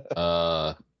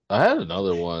 I had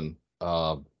another one,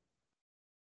 but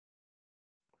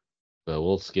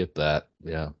we'll skip that.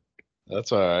 Yeah.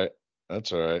 That's all right.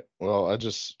 That's all right. Well, I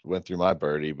just went through my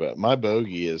birdie, but my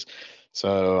bogey is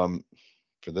so.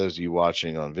 For those of you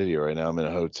watching on video right now, I'm in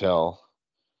a hotel.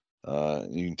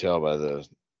 You can tell by the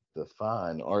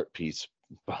fine art piece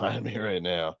behind me right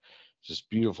now. Just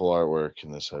beautiful artwork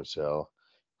in this hotel.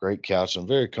 Great couch. I'm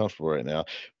very comfortable right now,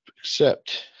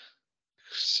 except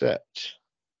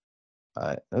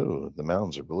I the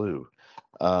mountains are blue.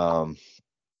 Um,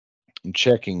 I'm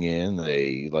checking in.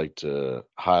 They like to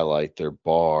highlight their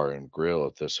bar and grill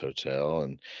at this hotel,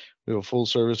 and we have a full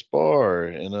service bar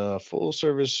and a full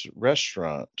service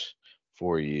restaurant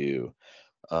for you.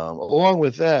 Along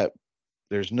with that,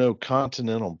 there's no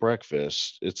continental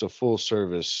breakfast. It's a full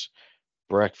service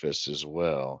breakfast as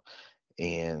well.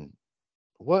 And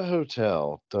what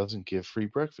hotel doesn't give free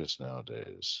breakfast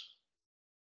nowadays?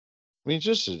 I mean,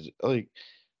 just like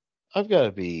I've got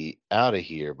to be out of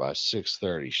here by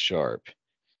 6:30 sharp.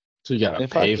 So you gotta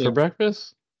If I pay for can't,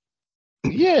 breakfast?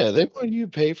 yeah, they want you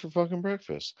to pay for fucking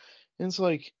breakfast. And it's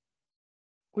like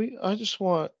we, I just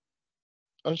want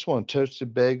a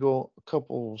toasted bagel, a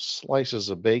couple slices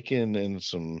of bacon, and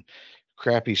some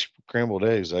crappy scrambled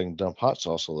eggs I can dump hot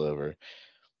sauce all over.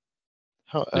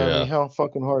 I mean, Yeah. how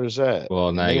fucking hard is that?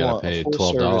 Well, now And you they gotta want a pay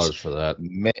full service $12 for that.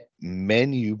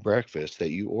 menu breakfast that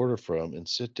you order from and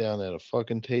sit down at a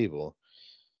fucking table.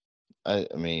 I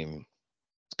mean,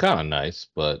 It's kind of nice,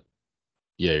 but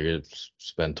yeah, you're gonna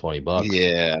spend $20.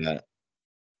 yeah,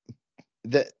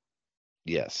 that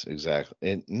yes, exactly.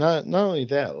 And not only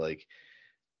that, like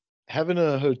having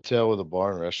a hotel with a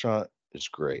bar and restaurant is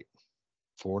great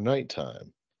for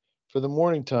nighttime. For the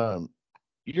morning time,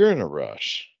 you're in a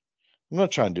rush. I'm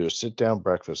not trying to do a sit down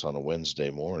breakfast on a Wednesday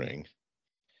morning.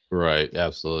 Right.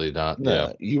 Absolutely not. Yeah.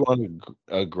 No, you want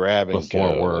a grab and Before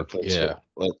go. Like work. Yeah.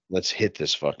 let's hit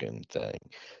this fucking thing.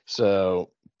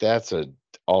 So that's a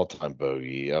all time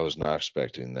bogey. I was not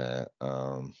expecting that.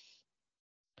 I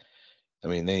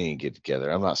mean they need to get together.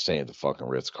 I'm not staying at the fucking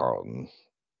Ritz Carlton.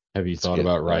 Have you Let's thought get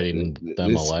about writing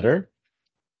them a this. letter?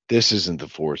 This isn't the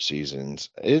Four Seasons.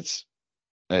 It's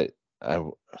I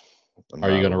I'm Are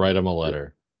you not gonna a write them a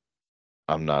letter?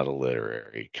 I'm not a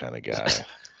literary kind of guy.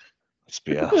 Let's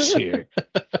be honest here.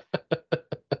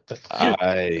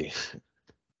 I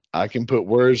I can put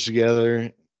words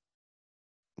together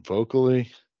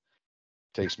vocally.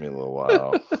 Takes me a little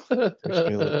while.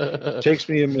 Takes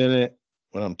me a minute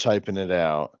when I'm typing it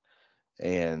out,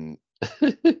 and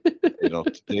they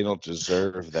don't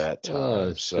deserve that Oh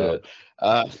time. So, shit.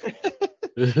 uh,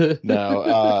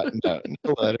 no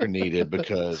letter needed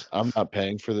because I'm not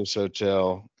paying for this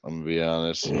hotel. I'm gonna be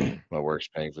honest. My work's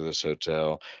paying for this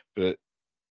hotel, but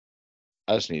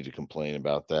I just need to complain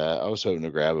about that. I was hoping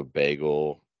to grab a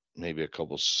bagel, maybe a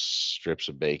couple strips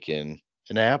of bacon,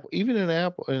 an apple, even an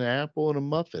apple and a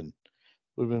muffin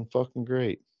would have been fucking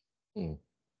great. Hmm,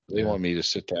 They yeah, want me to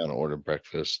sit down and order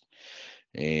breakfast,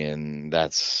 and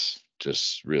that's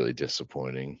just really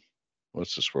disappointing.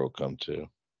 What's this world come to?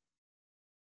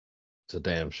 it's a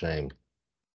damn shame.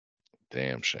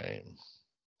 Damn shame.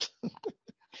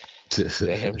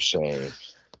 Damn shame.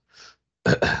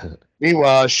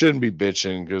 Meanwhile, I shouldn't be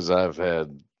bitching because I've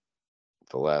had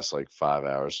the last like 5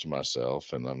 hours to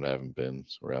myself, and I haven't been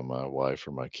around my wife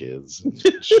or my kids, and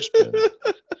it's just been.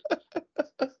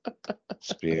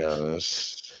 Let's be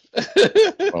honest.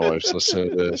 My wife's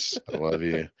listening to this. I love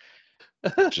you.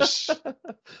 Just the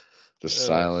Oh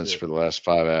silence shit. for the last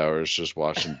 5 hours, just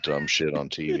watching dumb shit on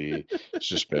TV. It's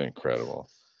just been incredible.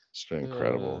 It's been Uh,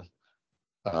 incredible.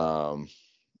 Um,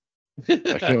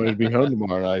 I can't wait to be home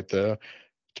tomorrow night, though.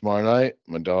 Tomorrow night,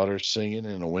 my daughter's singing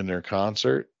in a winter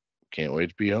concert. Can't wait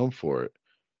to be home for it.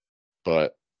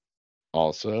 But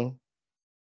also,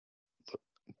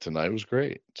 tonight was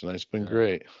great. Tonight's been yeah,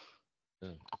 great. yeah,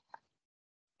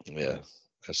 Yeah, nice.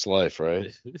 that's life,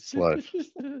 right? It's life.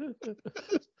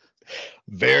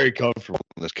 Very comfortable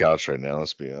on this couch right now.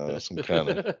 Let's be honest. I'm kind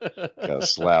of got a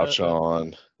slouch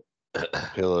on,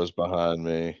 pillows behind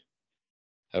me.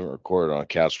 Haven't recorded on a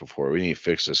couch before. We need to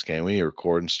fix this game. We need a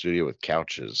recording studio with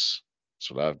couches.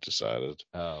 That's what I've decided.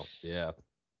 Oh yeah,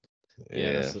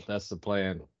 yeah. Yeah. That's the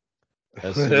plan.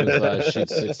 As soon as I shoot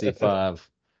 65,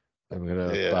 I'm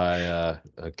gonna Yeah. buy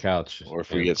a couch Or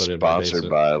if we and get put it in my sponsored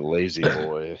basement. by Lazy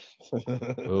Boy.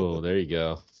 Oh, there you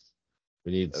go.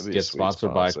 We need That'd to be a get sweet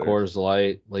sponsored by sponsor. Coors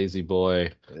Light, Lazy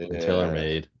Boy, and Yeah.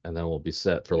 TaylorMade, and then we'll be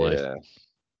set for life. Yeah.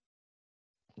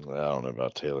 Well, I don't know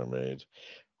about TaylorMade.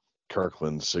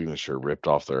 Kirkland Signature ripped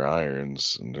off their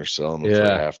irons, and they're selling them for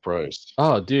Yeah. half price.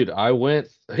 Oh, dude, I went,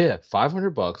 yeah,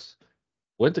 $500.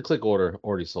 Went to click order,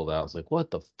 already sold out. I was like, what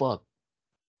the fuck?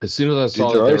 As soon as I Dude,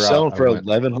 saw they're that they already were out, selling I for went,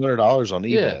 $1,100 on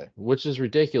yeah, eBay. which is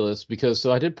ridiculous because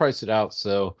so I did price it out.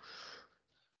 So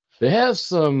they have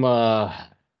some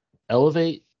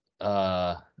Elevate,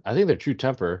 I think they're True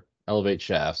Temper Elevate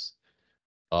shafts,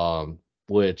 um,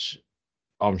 which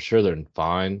I'm sure they're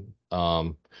fine.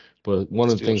 But one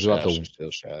of the Steel things about shafts the are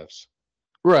steel shafts.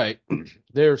 right,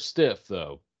 they're stiff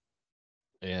though.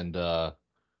 And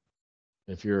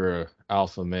if you're a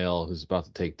alpha male who's about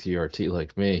to take TRT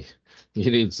like me,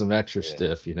 you need some extra Yeah.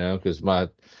 stiff, because my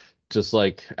just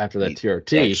like after that Need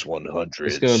TRT, it's going to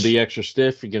X100s. be extra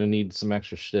stiff. You're going to need some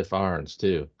extra stiff irons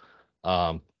too.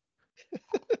 Um,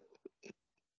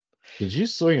 did you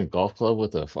swing a golf club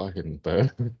with a fucking bow?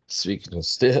 Speaking of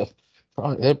stiff,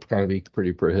 probably that'd kind of be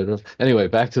pretty prohibitive. Anyway,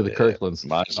 back to the Yeah, Kirklands.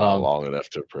 mine's not long enough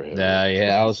to prohibit. Nah,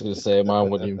 yeah, I was going to say mine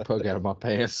wouldn't even poke out of my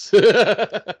pants.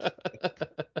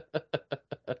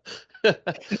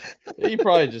 You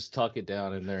probably just tuck it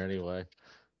down in there anyway.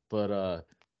 But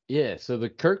yeah, so the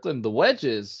Kirkland, the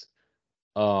wedges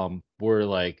were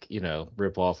like,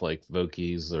 rip off like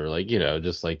Vokies or like,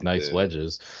 just like nice Yeah.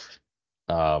 wedges.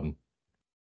 Um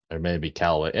or maybe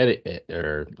Callaway,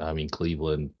 or I mean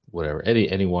Cleveland, whatever.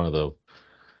 Any one of the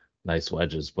nice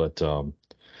wedges, but so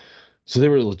they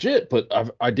were legit, but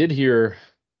I did hear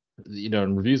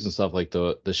in reviews and stuff like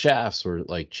the shafts were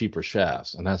like cheaper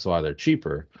shafts, and that's why they're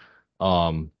cheaper.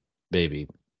 Maybe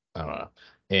I don't know.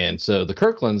 And so the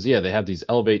Kirklands, yeah, they have these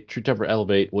Elevate, True Temper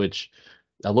Elevate, which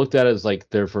I looked at as like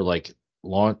they're for like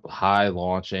high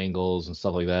launch angles and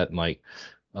stuff like that, and like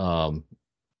um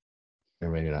or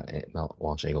maybe not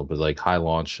launch angle, but like high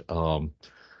launch.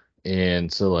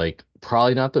 And so like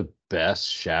probably not the best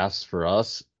shafts for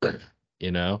us,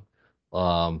 you know.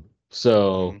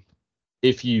 So Mhm.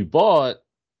 if you bought,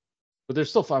 but they're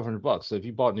still $500. So if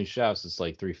you bought new shafts, it's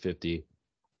like 350.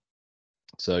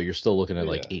 So you're still looking at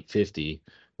like Yeah. 850,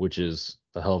 which is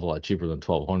a hell of a lot cheaper than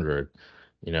 1200,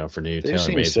 for new They just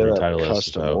need to TaylorMades set or up Titleist.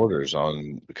 custom So orders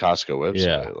on the Costco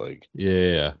yeah, website. Like, yeah,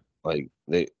 yeah, yeah. like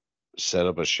they set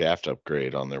up a shaft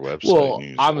upgrade on their website and Well,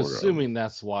 you just I'm order them. assuming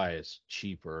that's why it's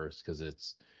cheaper, because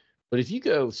it's. But if you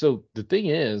go, so the thing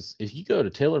is, if you go to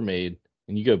TaylorMade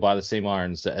and you go buy the same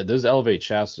irons, those Elevate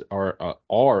shafts are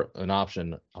an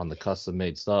option on the custom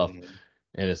made stuff, Mhm.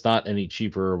 and it's not any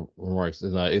cheaper or more. It's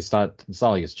not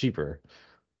like it's cheaper.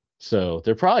 So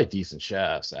they're probably decent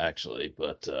shafts actually,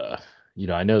 but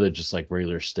I know they're just like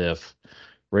regular or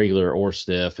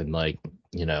stiff, and like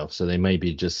so they may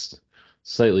be just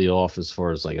slightly off as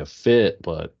far as like a fit,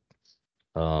 but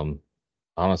um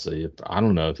honestly, I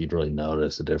don't know if you'd really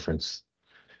notice a difference.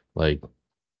 Like,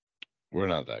 We're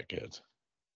not that good.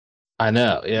 I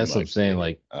know, yeah, You that's what I'm might saying. be.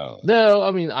 Like, I don't know. no,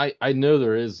 I mean, I know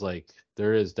there is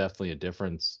definitely a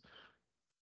difference.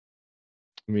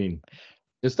 I mean,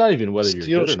 it's not even whether you're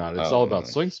Steel. good or not. I It's all don't about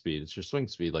know. swing speed. It's your swing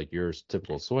speed, like your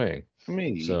typical swing. I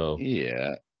mean, So,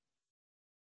 yeah.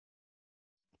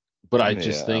 but I Yeah,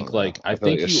 just I don't think know. like I I feel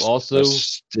like think you a also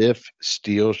stiff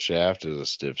steel shaft is a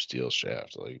stiff steel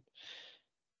shaft. Like,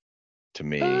 to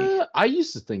me. I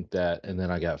used to think that, and then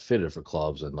I got fitted for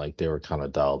clubs, and like they were kind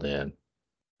of dialed in.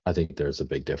 I think there's a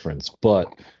big difference,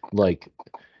 but like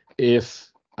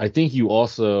if I think you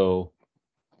also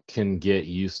can get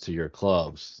used to your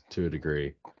clubs to a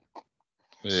degree.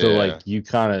 So Yeah. like you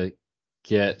kind of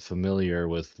get familiar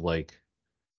with like,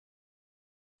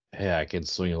 hey, I can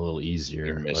swing a little Your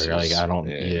easier. Or like misses. I don't,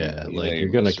 Yeah. yeah, You know like your you're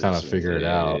gonna kind misses. of figure it Yeah,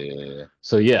 out. yeah, yeah.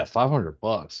 So yeah,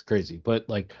 $500, crazy. But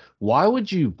like, why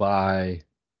would you buy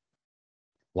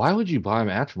them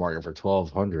aftermarket for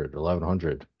 1200,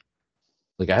 1100?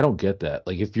 Like I don't get that.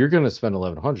 Like if you're gonna spend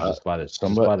 1100, just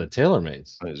Somebody buy the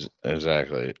TaylorMades.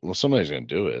 exactly. Well, somebody's gonna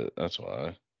do it. That's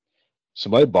why.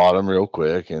 Somebody bought them real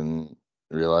quick and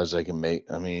realized they can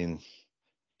make. I mean,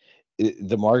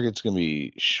 the market's gonna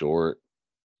be short.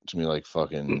 It's gonna be like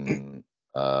fucking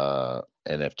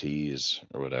NFTs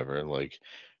or whatever. Like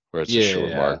where it's a Yeah, short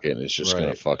yeah, market and it's just gonna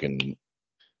right. fucking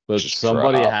But just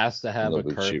somebody drop has to and have they'll a be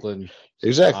cheap. Kirkland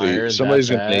Exactly. iron that Somebody's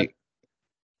gonna bad. make.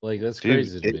 Like that's Dude,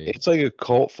 crazy to me. it's like a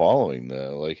cult following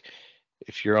though. Like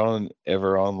if you're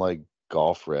ever on like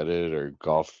golf Reddit or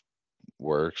golf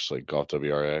works like golf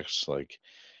WRX, like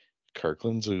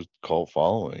Kirkland's a cult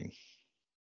following.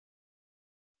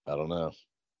 I don't know.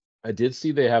 I did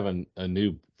see they have a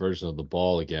new version of the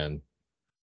ball again.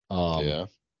 Um, Yeah.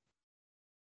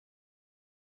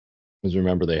 because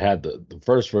remember they had the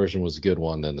first version was a good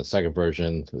one, then the second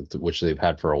version, which they've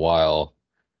had for a while,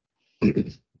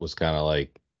 was kind of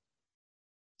like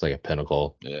It's like a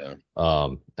pinnacle. Yeah.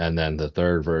 And then the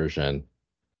third version,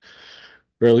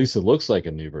 or at least it looks like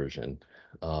a new version.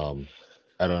 Um,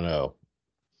 I don't know.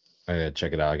 I gotta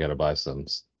check it out. I gotta buy some,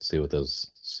 see what those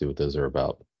are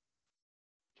about.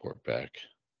 Port back.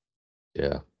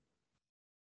 Yeah.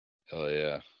 Hell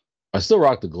yeah. I still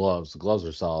rock the gloves. The gloves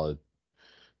are solid.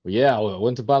 But yeah, I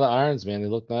went to buy the irons, man. They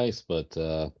look nice, but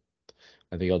I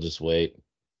think I'll just wait.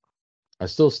 I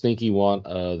still sneaky want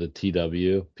the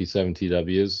TW P7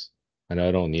 TWs. I know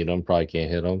I don't need them, probably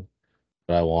can't hit them,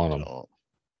 but I want them. Don't.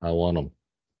 I want them.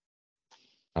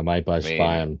 I might I just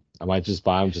buy mean, them. I might just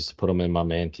buy them just to put them in my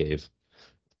man cave.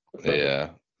 yeah.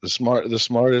 The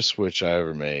smartest switch I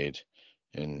ever made,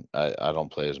 and I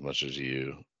don't play as much as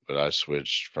you, but I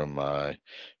switched from my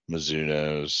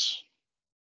Mizuno's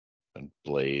and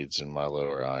blades and my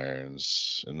lower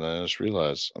irons, and then I just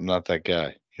realized I'm not that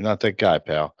guy. You're not that guy,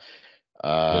 pal.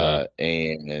 Yeah,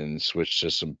 And switched to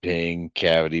some ping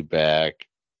cavity back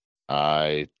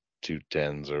I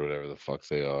 210s or whatever the fuck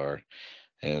they are,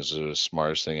 and it's the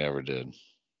smartest thing I ever did.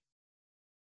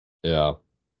 yeah,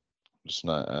 It's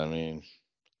not. I mean,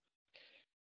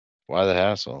 why the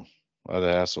hassle? Why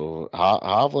the hassle?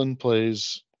 Hovland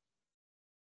plays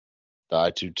the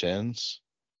I 210s.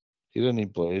 He doesn't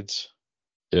need blades.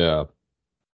 yeah.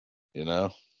 You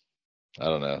know. I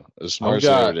don't know. The I've smartest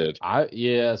thing I ever got did. I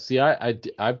yeah. See,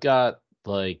 I've got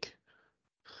like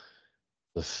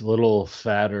the little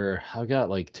fatter. I've got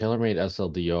like TaylorMade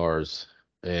SLDRs,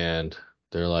 and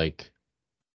they're like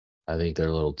I think they're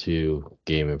a little too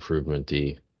game improvement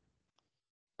y.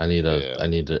 Yeah. I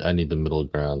need the middle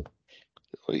ground.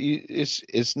 Well,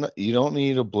 it's not. You don't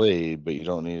need a blade, but you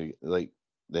don't need like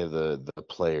they have the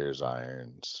players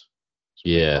irons. That's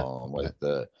what they Yeah, call them. Like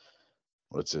the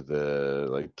what's it? The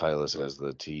like Titleist has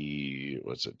the T.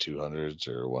 What's it? 200s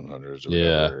or 100s or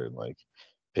yeah, whatever. And like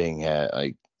Ping had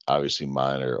like obviously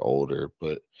mine are older,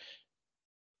 but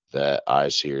that I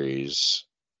series,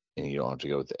 and you don't have to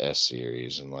go with the S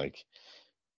series. And like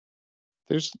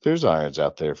there's irons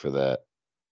out there for that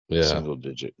yeah, single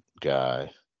digit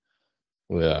guy.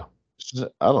 yeah.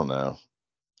 I don't know.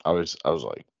 I was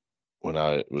like when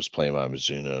I was playing my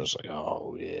Mizuno, I was like,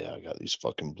 oh yeah, I got these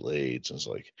fucking blades. And it's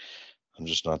like I'm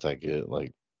just not that good.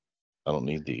 Like I don't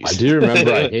need I these. do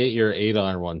remember I hit your 8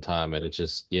 iron one time, and it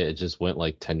just went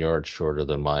like 10 yards shorter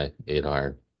than my 8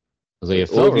 iron. I was like, it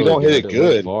Well, felt if you really don't hit good. it It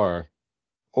went good, far.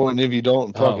 or and if you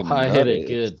don't Oh, fucking I hit nut it it,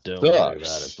 good. Don't it worry about it,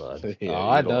 sucks. bud. Yeah, Oh, you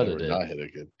I don't nutted ever it. not hit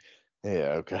it good. Yeah,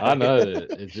 I okay. nutted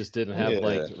it. It just didn't have Yeah.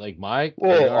 like my eight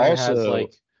Well, iron has also,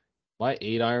 like my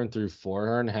 8 iron through 4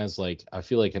 iron has like I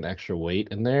feel like an extra weight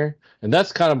in there, and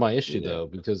that's kind of my issue yeah, though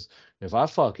because if I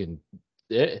fucking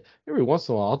every once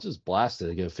in a while I'll just blast it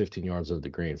to get 15 yards of the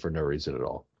green for no reason at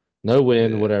all, no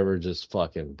wind, yeah, whatever, just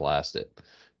fucking blast it.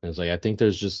 And it's like I think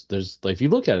there's like if you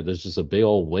look at it, there's just a big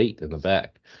old weight in the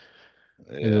back,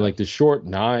 and then yeah, like the short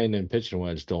nine and pitching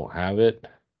wedge don't have it.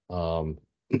 Um,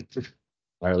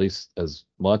 or at least as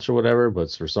much or whatever.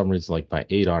 But for some reason, like my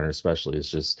 8 iron especially,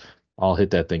 it's just I'll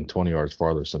hit that thing 20 yards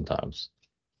farther sometimes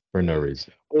for no yeah.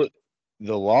 reason. Well,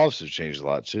 the lofts have changed a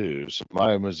lot too. So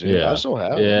my Mizuno, I Yeah, still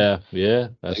have them. yeah, yeah.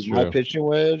 That's Like my true. pitching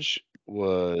wedge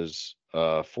was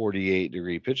a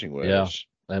 48-degree pitching Yeah, wedge.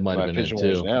 that might have My been it pitching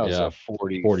wedge too. now is a Yeah,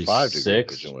 45-degree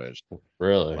pitching 46. wedge.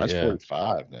 Really? Mine's Yeah.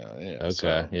 45 now. Yeah, Okay.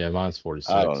 so Yeah, mine's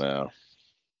I don't 46. know.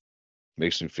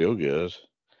 Makes me feel good.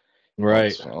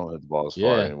 Right. I don't hit the ball as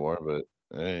far Yeah. anymore, but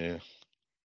yeah,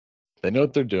 they know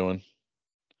what they're doing.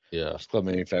 Yeah. These club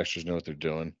manufacturers know what they're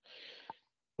doing.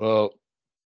 Well,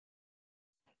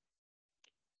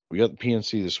 we got the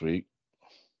PNC this week.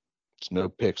 It's no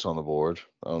picks on the board.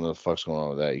 I don't know what the fuck's going on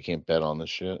with that. You can't bet on this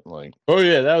shit. Like, Oh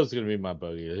yeah, that was gonna be my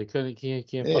bogey. They couldn't can't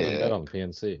fucking bet yeah, on the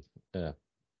PNC. Yeah.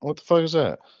 what the fuck is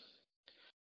that?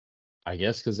 I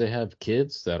guess because they have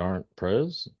kids that aren't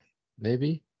pros,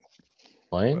 maybe.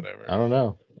 Playing? I Whatever. don't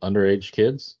know. Underage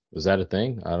kids? Is that a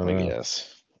thing? I don't I know.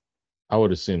 guess. I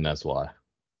would assume that's why.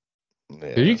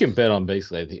 Because you Yeah, can bet on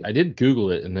basically. I did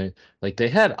Google it, and they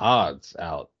had odds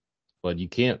out, but you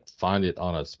can't find it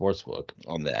on a sports book.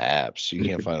 on the apps. You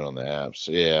can't find it on the apps.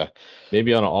 Yeah,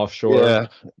 Maybe on an offshore. yeah.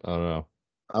 I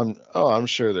don't know. I'm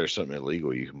sure there's something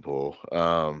illegal you can pull.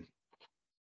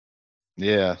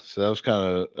 Yeah. So that was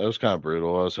kind of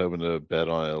brutal. I was hoping to bet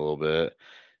on it a little bit.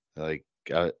 Like,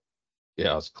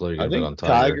 Yeah, I was clearly I gonna bet think on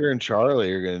Tiger. Tiger and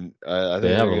Charlie are gonna. I They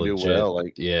think have they're a gonna do legit. well.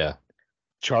 Like Yeah,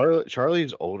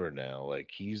 Charlie's older now. Like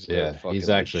he's a yeah. He's fucking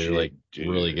actually legit like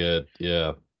really dude. good.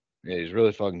 Yeah, Yeah, he's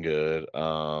really fucking good.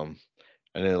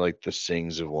 And then like the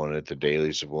Sings have won it, the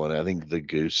Dailies have won it. I think the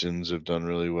Goosens have done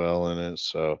really well in it.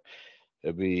 So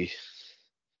it'd be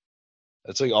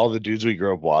It's like all the dudes we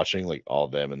grew up watching, like all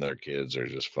them and their kids are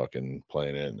just fucking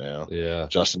playing it now. Yeah.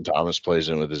 Justin Thomas plays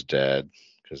in with his dad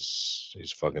because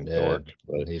he's fucking dork.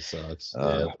 But he sucks.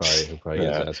 He'll probably get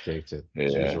his yeah, ass kicked as yeah,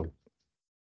 usual.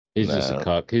 He's just a no,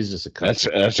 cuck. He's just a cuck. that's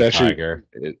a actually tiger.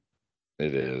 it.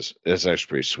 It is. It's actually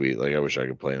pretty sweet. Like I wish I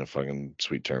could play in a fucking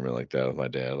sweet tournament like that with my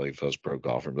dad. Like if I was pro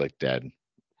golfer, I'd be like, Dad, we're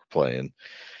playing.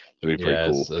 It'd be pretty Yeah,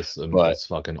 cool. But it's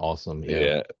fucking awesome.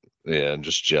 Yeah. yeah, I'm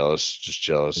just jealous,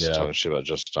 Yeah. talking shit about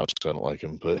Justin Thomas 'cause I don't like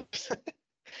him, but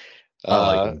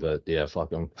I like him, but yeah,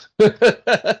 fuck him.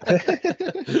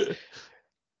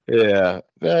 yeah,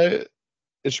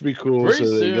 it should be cool. Pretty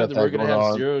So they soon got we're that gonna going have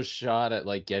on. zero shot at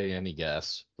like getting any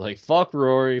guests. Like fuck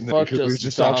Rory, fuck Because we Justin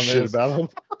just talk shit Thomas. about him.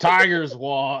 Tigers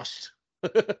washed.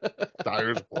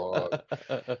 Tigers washed.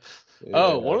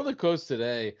 Oh, one of the quotes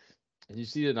today. Did you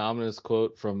see the anonymous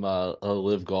quote from a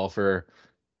live golfer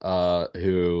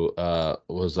who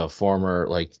was a former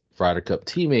like Ryder Cup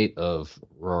teammate of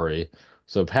Rory?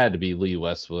 So it had to be Lee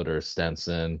Westwood or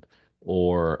Stenson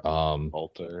or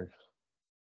Poulter,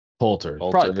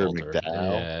 Probably Poulter. McDowell.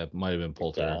 Yeah, it might have been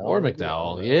Poulter McDowell, or maybe?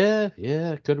 McDowell.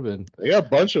 Yeah, it could have been. They got a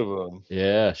bunch of them.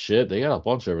 Yeah, shit, they got a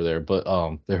bunch over there. But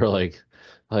they were like,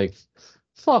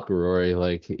 fuck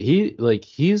Rory. He's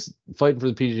fighting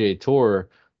for the PGA Tour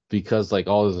because like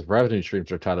all his revenue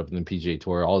streams are tied up in the PGA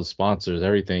Tour, all his sponsors,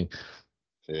 everything.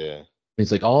 Yeah.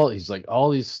 He's like all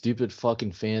these stupid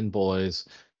fucking fanboys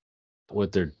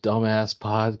with their dumbass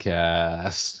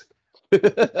podcasts.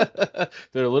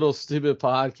 Their little stupid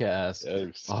podcasts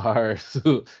are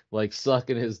like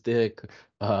sucking his dick,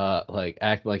 like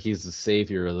act like he's the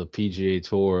savior of the PGA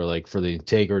Tour, like for the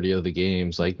integrity of the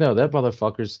games. Like, no, that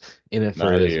motherfucker's in it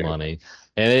for his money.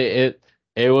 And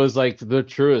it was like the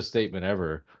truest statement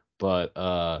ever. But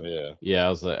yeah, I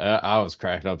was like, I was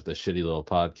cracking up with the shitty little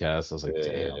podcast. I was like,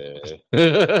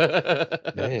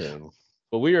 damn.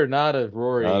 But we are not a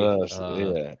Rory. Not us.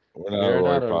 Yeah, we're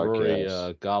not a Rory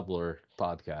podcast. Gobbler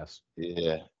podcast.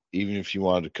 Yeah, even if you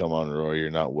wanted to come on, Rory,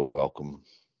 you're not welcome.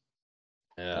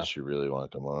 Yeah, unless you really want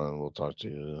to come on, we'll talk to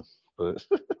you. But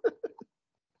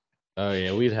oh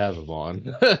yeah, we'd have him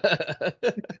on.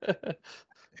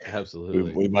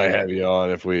 Absolutely, we might have you on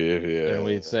if and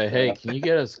we'd say, hey, can you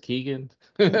get us Keegan?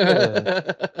 You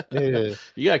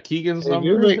got Keegan's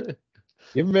number?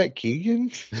 You ever met Keegan?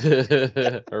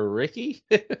 Or Ricky?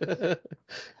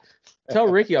 Tell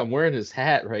Ricky I'm wearing his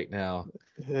hat right now.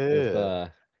 Yeah.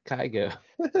 With Kygo.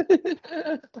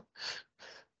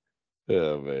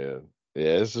 Oh man.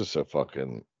 Yeah, it's just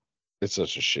it's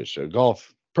such a shit show.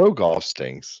 Pro golf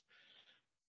stinks.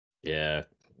 Yeah.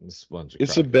 It's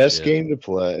the best game to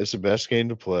play. It's the best game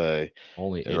to play.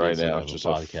 Only right now it's just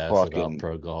podcast a fucking about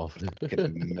pro golf.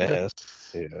 mess.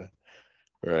 Yeah.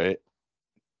 Right.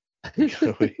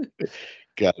 We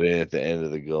got in at the end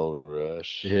of the gold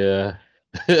rush. Yeah.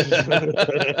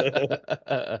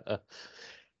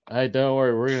 Hey, don't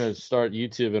worry. We're gonna start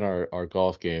YouTubing our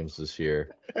golf games this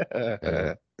year.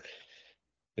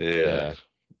 Yeah.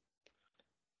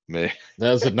 Man,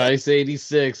 that was a nice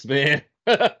 86, man.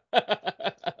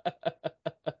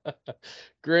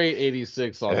 Great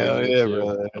 86 on hell yeah,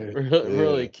 brother.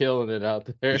 Really killing it out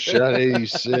there. You shot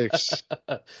 86.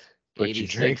 But you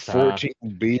drank 14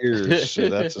 beers, so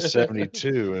that's a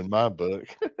 72 in my book.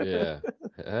 Yeah.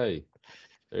 Hey,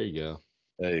 there you go.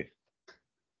 Hey.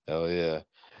 Hell yeah.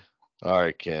 All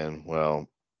right, Ken. Well,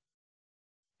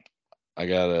 I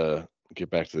gotta get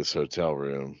back to this hotel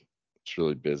room. It's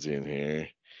really busy in here.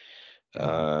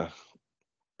 Edit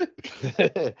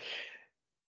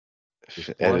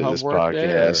this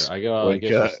podcast. I guess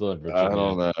you're still in Virginia. I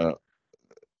don't know.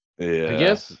 Yeah. I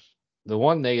guess the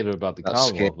one negative about the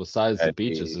Commonwealth, besides the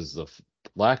beaches, is the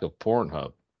lack of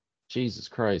Pornhub. Jesus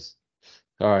Christ.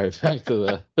 All right, back to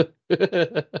the.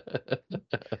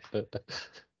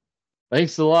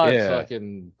 Thanks a lot,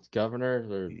 fucking governor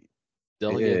or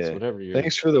delegates, whatever you're.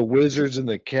 Thanks for the Wizards and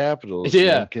the Capitals,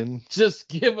 Lincoln. Just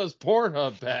give us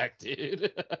Pornhub back,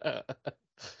 dude.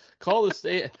 Call the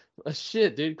state.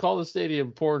 Shit, dude. Call the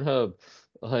stadium Pornhub.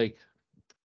 Like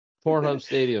Pornhub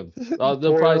Stadium.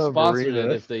 They'll probably sponsor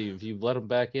it if you let them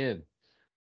back in.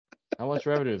 How much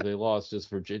revenue have they lost just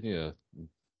Virginia?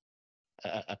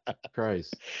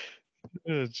 Christ.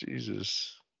 Oh,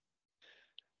 Jesus.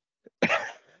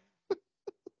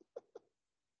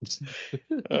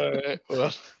 All right.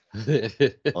 Well,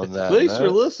 on that thanks for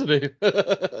listening.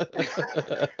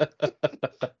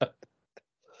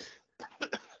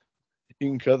 You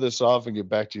can cut this off and get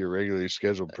back to your regularly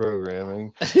scheduled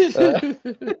programming. I think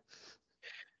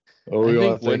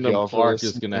Wyndham Clark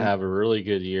is going to have a really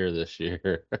good year this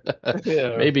year.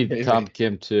 Maybe Tom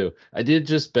Kim too. I did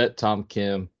just bet Tom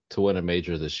Kim to win a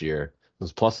major this year.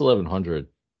 was plus 1100.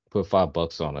 Put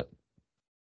 $5 on it.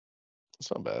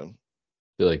 It's not bad.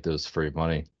 Feel like that was free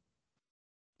money.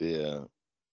 Yeah,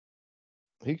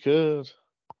 he could.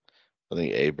 I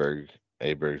think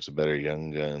Aberg's a better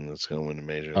young gun that's going to win the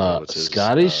major. What's his?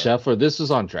 Scotty Scheffler. This is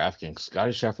on DraftKings.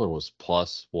 Scotty Scheffler was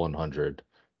plus 100.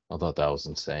 I thought that was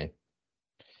insane.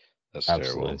 That's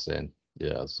Absolutely terrible. insane.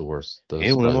 Yeah, it's the worst. He That's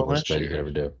didn't win probably the one worst last bet you could year.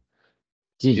 ever do.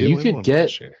 Yeah, He didn't win one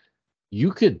last year.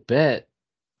 you could bet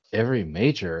every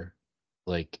major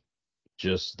like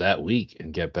just that week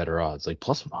and get better odds. Like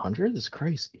plus 100 is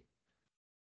crazy.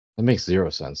 That makes zero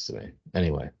sense to me.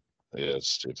 Anyway, Yeah, it's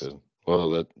stupid. Well,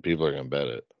 that people are going to bet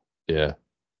it. yeah,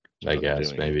 I That's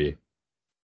guess maybe.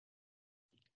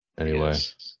 Anyway,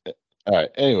 all right.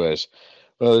 Anyways,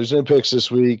 well, there's no picks this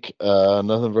week.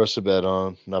 Nothing for us to bet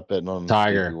on. Not betting on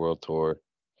Tiger. DP World Tour.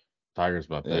 Tiger's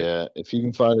my pick. Yeah, if you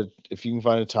can find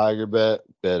a Tiger bet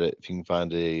it. If you can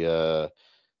find a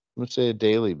let's say a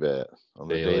daily bet on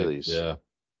the dailies, yeah,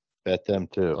 bet them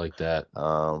too. like that.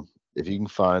 If you can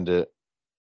find it,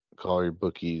 call your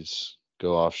bookies,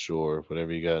 go offshore,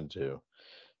 whatever you got to do.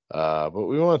 But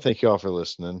we want to thank you all for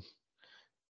listening.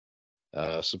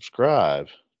 Subscribe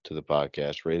to the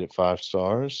podcast, rate it 5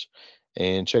 stars,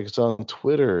 and check us on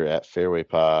Twitter at Fairway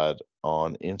Pod,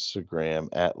 on Instagram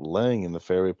at Laying in the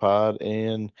Fairway Pod,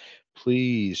 and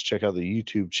please check out the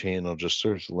YouTube channel. Just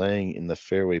search Laying in the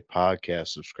Fairway Podcast.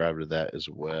 Subscribe to that as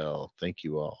well. Thank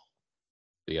you all.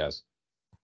 See you guys.